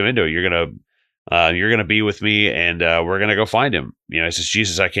persuades him into it. You're going to be with me, and we're going to go find him. He says,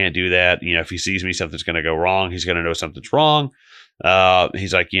 Jesus, I can't do that. If he sees me, something's going to go wrong. He's going to know something's wrong.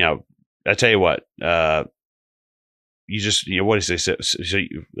 He's like, I tell you what, you just, what does he say? So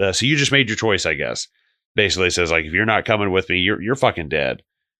you just made your choice, I guess. Basically says, like, if you're not coming with me, you're fucking dead.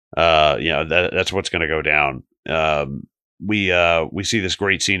 That's what's going to go down. We see this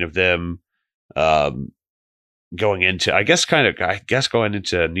great scene of them, going into, going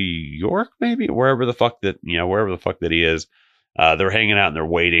into New York, maybe wherever the fuck that he is. They're hanging out and they're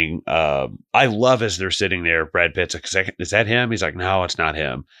waiting. I love as they're sitting there, Brad Pitt's like, is that him? He's like, no, it's not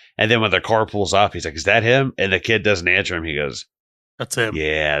him. And then when the car pulls up, he's like, is that him? And the kid doesn't answer him. He goes, That's him.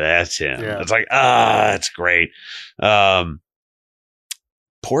 yeah, that's him. Yeah. It's like, it's great. Poor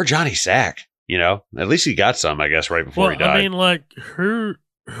Johnny Sack, at least he got some, I guess, right before he died. I mean, like, who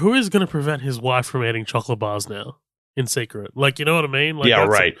is going to prevent his wife from eating chocolate bars now in secret? Like, you know what I mean? Like, yeah,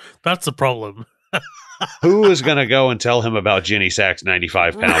 right. That's a problem. Who is going to go and tell him about Jenny Sack's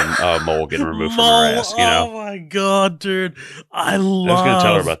 95-pound mole getting removed from her ass? Oh my god, dude! I was going to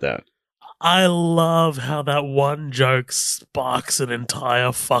tell her about that. I love how that one joke sparks an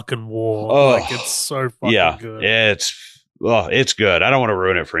entire fucking war. Oh, like, it's so fucking good. It's good. I don't want to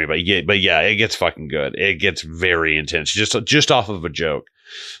ruin it for anybody, but yeah, it gets fucking good. It gets very intense, just off of a joke.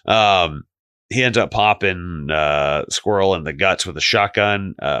 He ends up popping Squirrel in the guts with a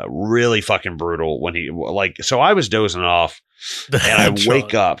shotgun. Really fucking brutal when so I was dozing off and I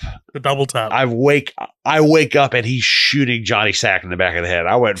wake up. The double tap. I wake up and he's shooting Johnny Sack in the back of the head.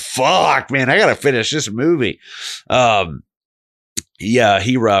 I went, fuck, man, I got to finish this movie. Yeah,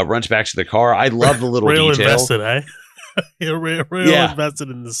 he runs back to the car. I love the little real detail. Invested, eh? real invested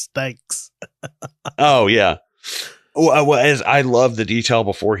in the stakes. Oh, yeah. Well, as I love the detail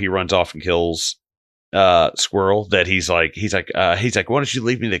before he runs off and kills Squirrel, that he's like, why don't you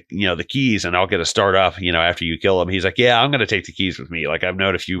leave me the keys and I'll get a start up, after you kill him. He's like, yeah, I'm going to take the keys with me. Like, I've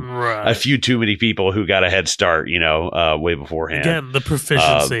known a few too many people who got a head start, way beforehand. Again, the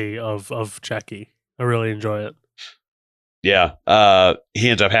proficiency of Jackie. I really enjoy it. Yeah. He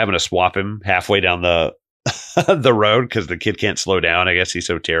ends up having to swap him halfway down the the road because the kid can't slow down. I guess he's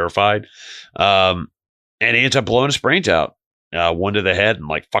so terrified. And he ends up blowing his brains out. One to the head and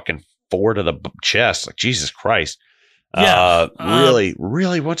like fucking 4 to the chest. Like, Jesus Christ. Yeah. Really,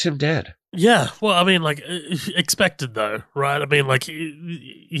 really wants him dead. Yeah. Well, I mean, like, expected though, right? I mean, like,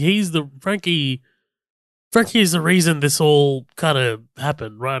 he's the Frankie is the reason this all kind of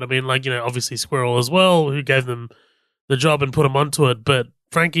happened, right? I mean, like, obviously Squirrel as well, who gave them the job and put him onto it. But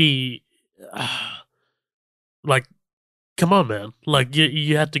Frankie, like, come on, man. Like,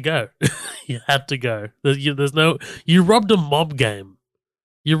 you had to go. You had to go. There's no... You robbed a mob game.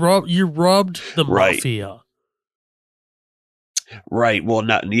 You robbed the mafia. Right. Well,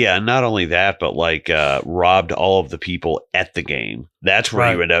 not only that, but like robbed all of the people at the game. That's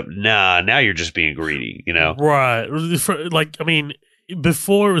where you end up. Now you're just being greedy, Right. Like, I mean,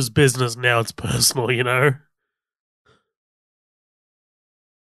 before it was business, now it's personal,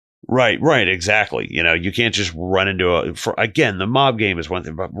 Right, exactly. You can't just run into again, the mob game is one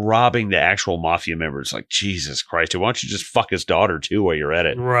thing, but robbing the actual mafia members, like, Jesus Christ, why don't you just fuck his daughter too while you're at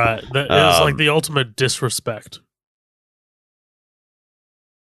it? Right. That is like the ultimate disrespect.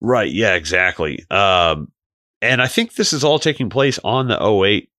 Right, yeah, exactly. And I think this is all taking place on the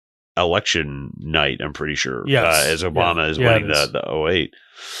 2008 election night, I'm pretty sure. Yes. As Obama is winning the 2008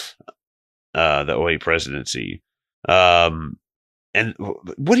 the 2008 presidency. And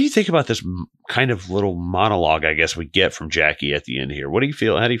what do you think about this kind of little monologue, I guess, we get from Jackie at the end here? What do you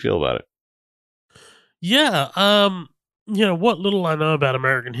feel? How do you feel about it? Yeah. What little I know about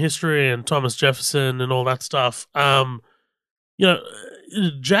American history and Thomas Jefferson and all that stuff.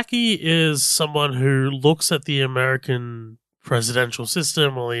 Jackie is someone who looks at the American presidential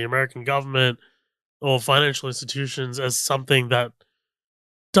system or the American government or financial institutions as something that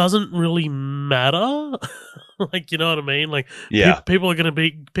doesn't really matter. Like, you know what I mean? Like, people are going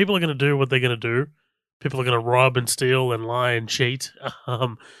to do what they're going to do. People are going to rob and steal and lie and cheat,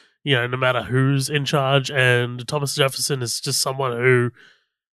 no matter who's in charge. And Thomas Jefferson is just someone who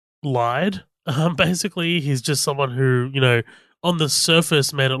lied. Basically, he's just someone who, on the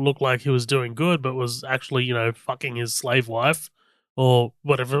surface made it look like he was doing good, but was actually, fucking his slave wife or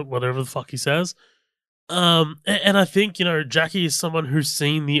whatever the fuck he says. And I think, Jackie is someone who's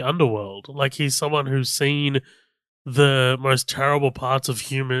seen the underworld. Like, he's someone who's seen the most terrible parts of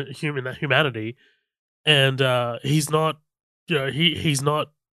humanity. And, he's not, he's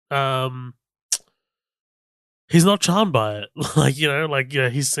not charmed by it.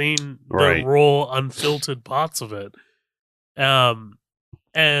 He's seen the raw, unfiltered parts of it. And,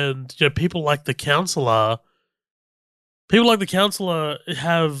 people like the counselor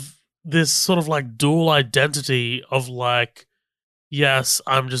have this sort of like dual identity of like, yes,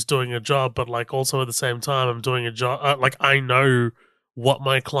 I'm just doing a job, but like also at the same time, I'm doing a job. Like, I know what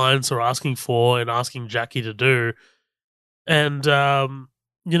my clients are asking for and asking Jackie to do. And,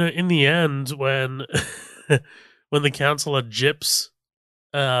 in the end, when, when the counselor gyps,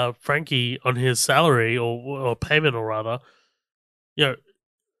 Frankie on his salary or payment or rather,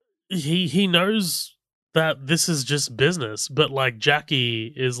 he knows that this is just business. But like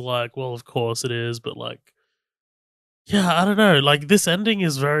Jackie is like, well, of course it is, but like, yeah, I don't know. Like this ending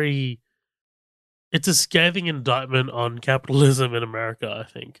is very. It's a scathing indictment on capitalism in America,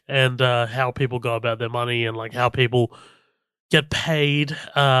 I think, and how people go about their money and like how people get paid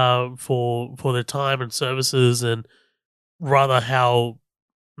for their time and services, and rather how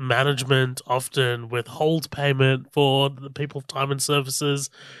management often withholds payment for the people's time and services.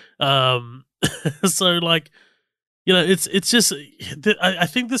 Um, so like it's just I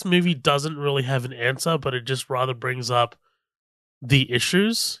think this movie doesn't really have an answer, but it just rather brings up the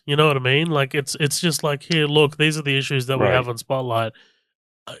issues. You know what I mean? Like it's just like, here, look, these are the issues that we have Right. on Spotlight.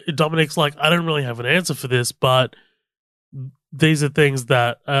 Dominik's like, I don't really have an answer for this, but these are things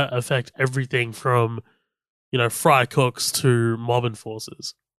that affect everything from fry cooks to mob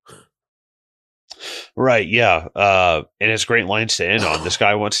enforcers. Right, yeah. And it's great lines to end on. This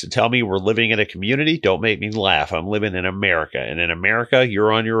guy wants to tell me we're living in a community. Don't make me laugh. I'm living in America. And in America,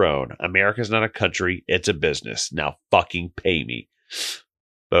 you're on your own. America's not a country, it's a business. Now fucking pay me.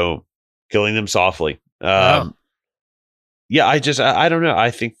 Boom. Killing them softly. Yeah. Yeah, I don't know.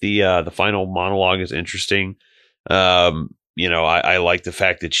 I think the final monologue is interesting. I like the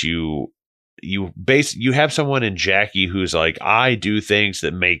fact that you have someone in Jackie who's like, I do things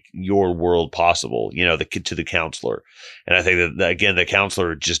that make your world possible, to the counselor. And I think that again, the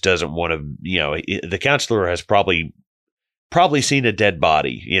counselor just doesn't want to, the counselor has probably seen a dead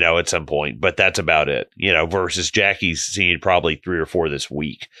body, at some point, but that's about it, versus Jackie's seen probably 3 or 4 this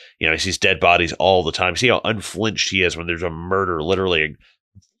week. He sees dead bodies all the time. See how unflinched he is when there's a murder literally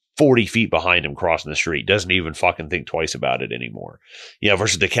 40 feet behind him crossing the street. Doesn't even fucking think twice about it anymore.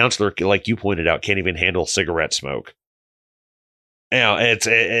 Versus the counselor, like you pointed out, can't even handle cigarette smoke.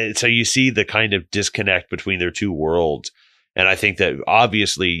 So you see the kind of disconnect between their two worlds. And I think that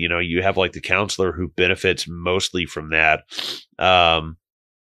obviously, you have like the counselor who benefits mostly from that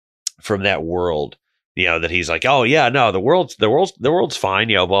world, that he's like, oh yeah, no, the world's fine.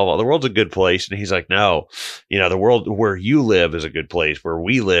 Blah, blah. The world's a good place. And he's like, no, the world where you live is a good place. Where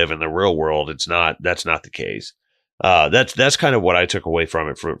we live in the real world, that's not the case. That's kind of what I took away from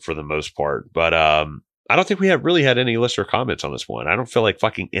it for the most part. But, I don't think we have really had any listener comments on this one. I don't feel like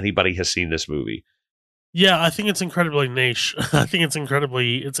fucking anybody has seen this movie. Yeah, I think it's incredibly niche. I think it's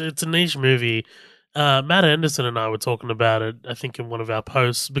a niche movie. Matt Anderson and I were talking about it, I think, in one of our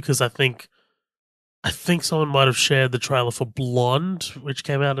posts, because I think someone might have shared the trailer for Blonde, which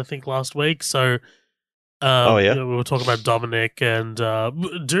came out I think last week. So Oh yeah. we were talking about Dominik,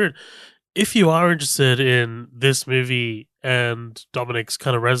 and dude, if you are interested in this movie and Dominik's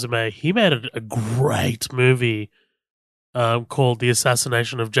kind of resume, he made a great movie called "The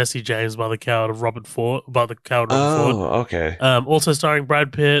Assassination of Jesse James by the Coward of Robert Ford." By the Coward Robert Ford. Oh, okay. Also starring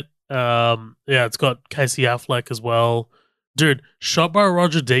Brad Pitt. Yeah, it's got Casey Affleck as well. Dude, shot by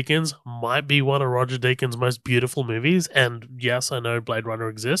Roger Deakins, might be one of Roger Deakins' most beautiful movies. And yes, I know Blade Runner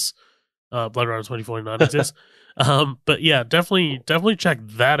exists. Blade Runner 2049 exists. But yeah, definitely check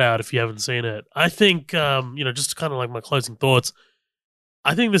that out if you haven't seen it. I think, just kind of like my closing thoughts.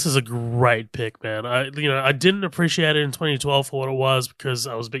 I think this is a great pick, man. I didn't appreciate it in 2012 for what it was because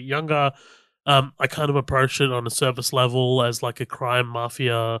I was a bit younger. I kind of approached it on a surface level as like a crime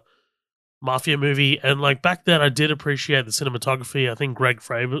mafia movie, and like back then I did appreciate the cinematography. I think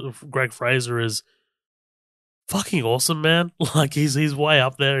Greg Fraser is fucking awesome, man. Like he's way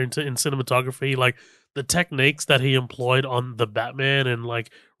up there in cinematography. Like the techniques that he employed on the Batman and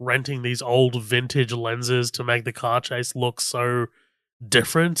like renting these old vintage lenses to make the car chase look so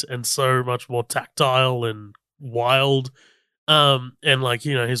different and so much more tactile and wild. And like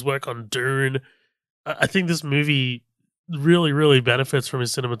his work on Dune. I think this movie really, really benefits from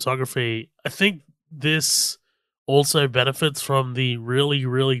his cinematography. I think this also benefits from the really,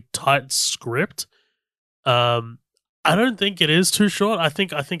 really tight script. Um, I don't think it is too short. I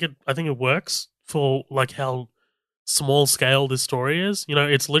think it works for like how small scale this story is.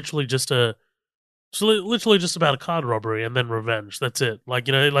 It's literally just about a card robbery and then revenge. That's it. Like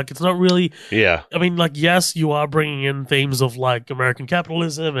like it's not really. Yeah. I mean, like, yes, you are bringing in themes of like American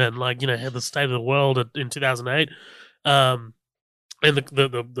capitalism and like the state of the world in 2008, and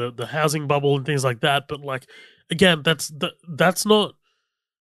the housing bubble and things like that. But like, again, that's not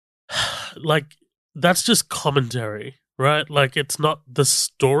like that's just commentary, right? Like, it's not the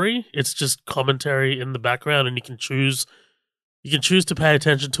story; it's just commentary in the background, and you can choose to pay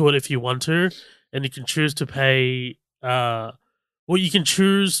attention to it if you want to, and you can choose to pay. You can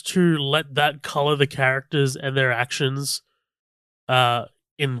choose to let that color the characters and their actions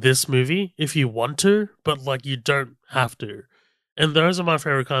in this movie if you want to, but like you don't have to. And those are my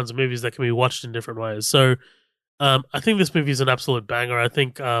favorite kinds of movies that can be watched in different ways. So I think this movie is an absolute banger. I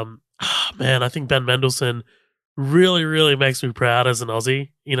think, man, I think Ben Mendelsohn really, really makes me proud as an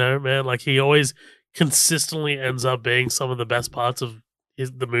Aussie. You know, man, like he always consistently ends up being some of the best parts of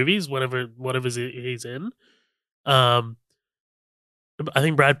the movies, whatever he's in. Um, I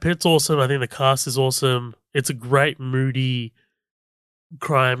think Brad Pitt's awesome. I think the cast is awesome. It's a great moody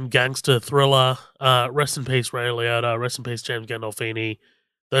crime gangster thriller. Rest in peace, Ray Liotta. Rest in peace, James Gandolfini.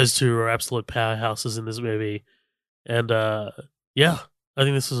 Those two are absolute powerhouses in this movie. And yeah, I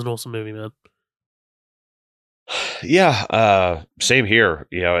think this is an awesome movie, man. Yeah, same here.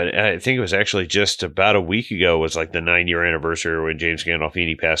 You know, and I think it was actually just about a week ago was like the 9-year anniversary when James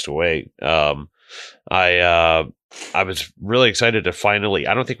Gandolfini passed away. I I was really excited to finally.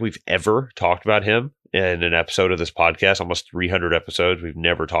 I don't think we've ever talked about him in an episode of this podcast. Almost 300 episodes. We've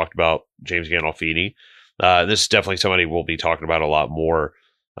never talked about James Gandolfini. This is definitely somebody we'll be talking about a lot more.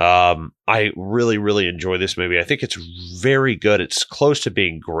 I really, really enjoy this movie. I think it's very good. It's close to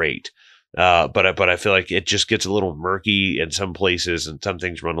being great. But I feel like it just gets a little murky in some places, and some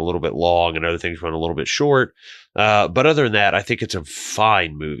things run a little bit long, and other things run a little bit short. But other than that, I think it's a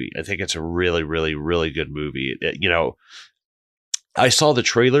fine movie. I think it's a really, really, really good movie. You know, I saw the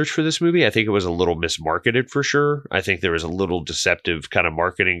trailers for this movie. I think it was a little mismarketed for sure. I think there was a little deceptive kind of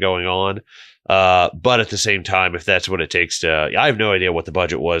marketing going on. But at the same time, if that's what it takes to, I have no idea what the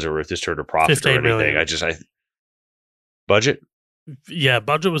budget was or if this turned a profit or anything. Million. Budget. Yeah,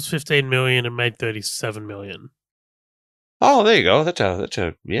 budget was 15 million and made 37 million. Oh, there you go. It's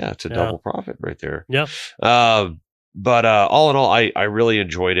a double profit right there. Yeah. But all in all, I really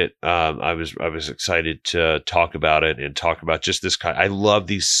enjoyed it. I was excited to talk about it and talk about just this kind. I love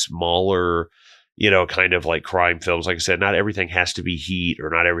these smaller, you know, kind of like crime films. Like I said, not everything has to be Heat, or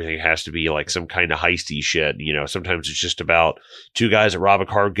not everything has to be like some kind of heisty shit. You know, sometimes it's just about two guys that rob a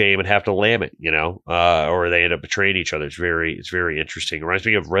card game and have to lam it, you know, or they end up betraying each other. It's very interesting. It reminds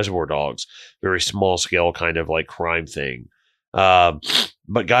me of Reservoir Dogs, very small scale kind of like crime thing.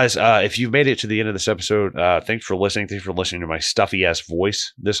 But guys, if you've made it to the end of this episode, thanks for listening. Thanks for listening to my stuffy ass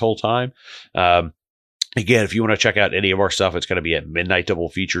voice this whole time. Again, if you want to check out any of our stuff, it's going to be at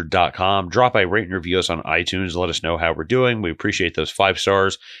midnightdoublefeature.com. Drop by, rate and review us on iTunes. Let us know how we're doing. We appreciate those 5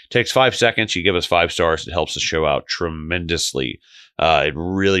 stars. It takes 5 seconds. You give us 5 stars. It helps the show out tremendously. It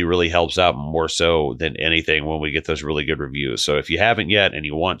really, really helps out more so than anything when we get those really good reviews. So if you haven't yet and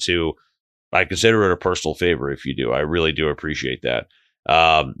you want to, I consider it a personal favor if you do. I really do appreciate that.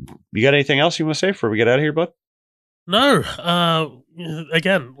 You got anything else you want to say before we get out of here, bud? No.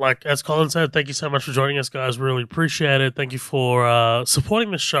 Again, like as Colin said, thank you so much for joining us, guys. Really appreciate it. Thank you for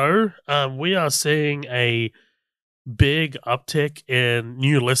supporting the show. We are seeing a big uptick in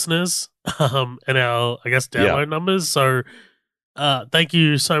new listeners and our, I guess, download numbers. So thank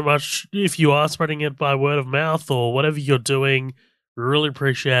you so much. If you are spreading it by word of mouth or whatever you're doing, really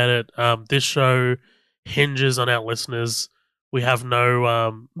appreciate it. This show hinges on our listeners. We have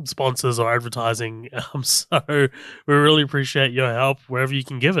no sponsors or advertising, so we really appreciate your help wherever you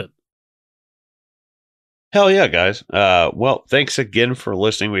can give it. Hell yeah, guys. Well, thanks again for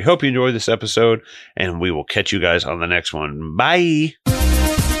listening. We hope you enjoyed this episode, and we will catch you guys on the next one. Bye.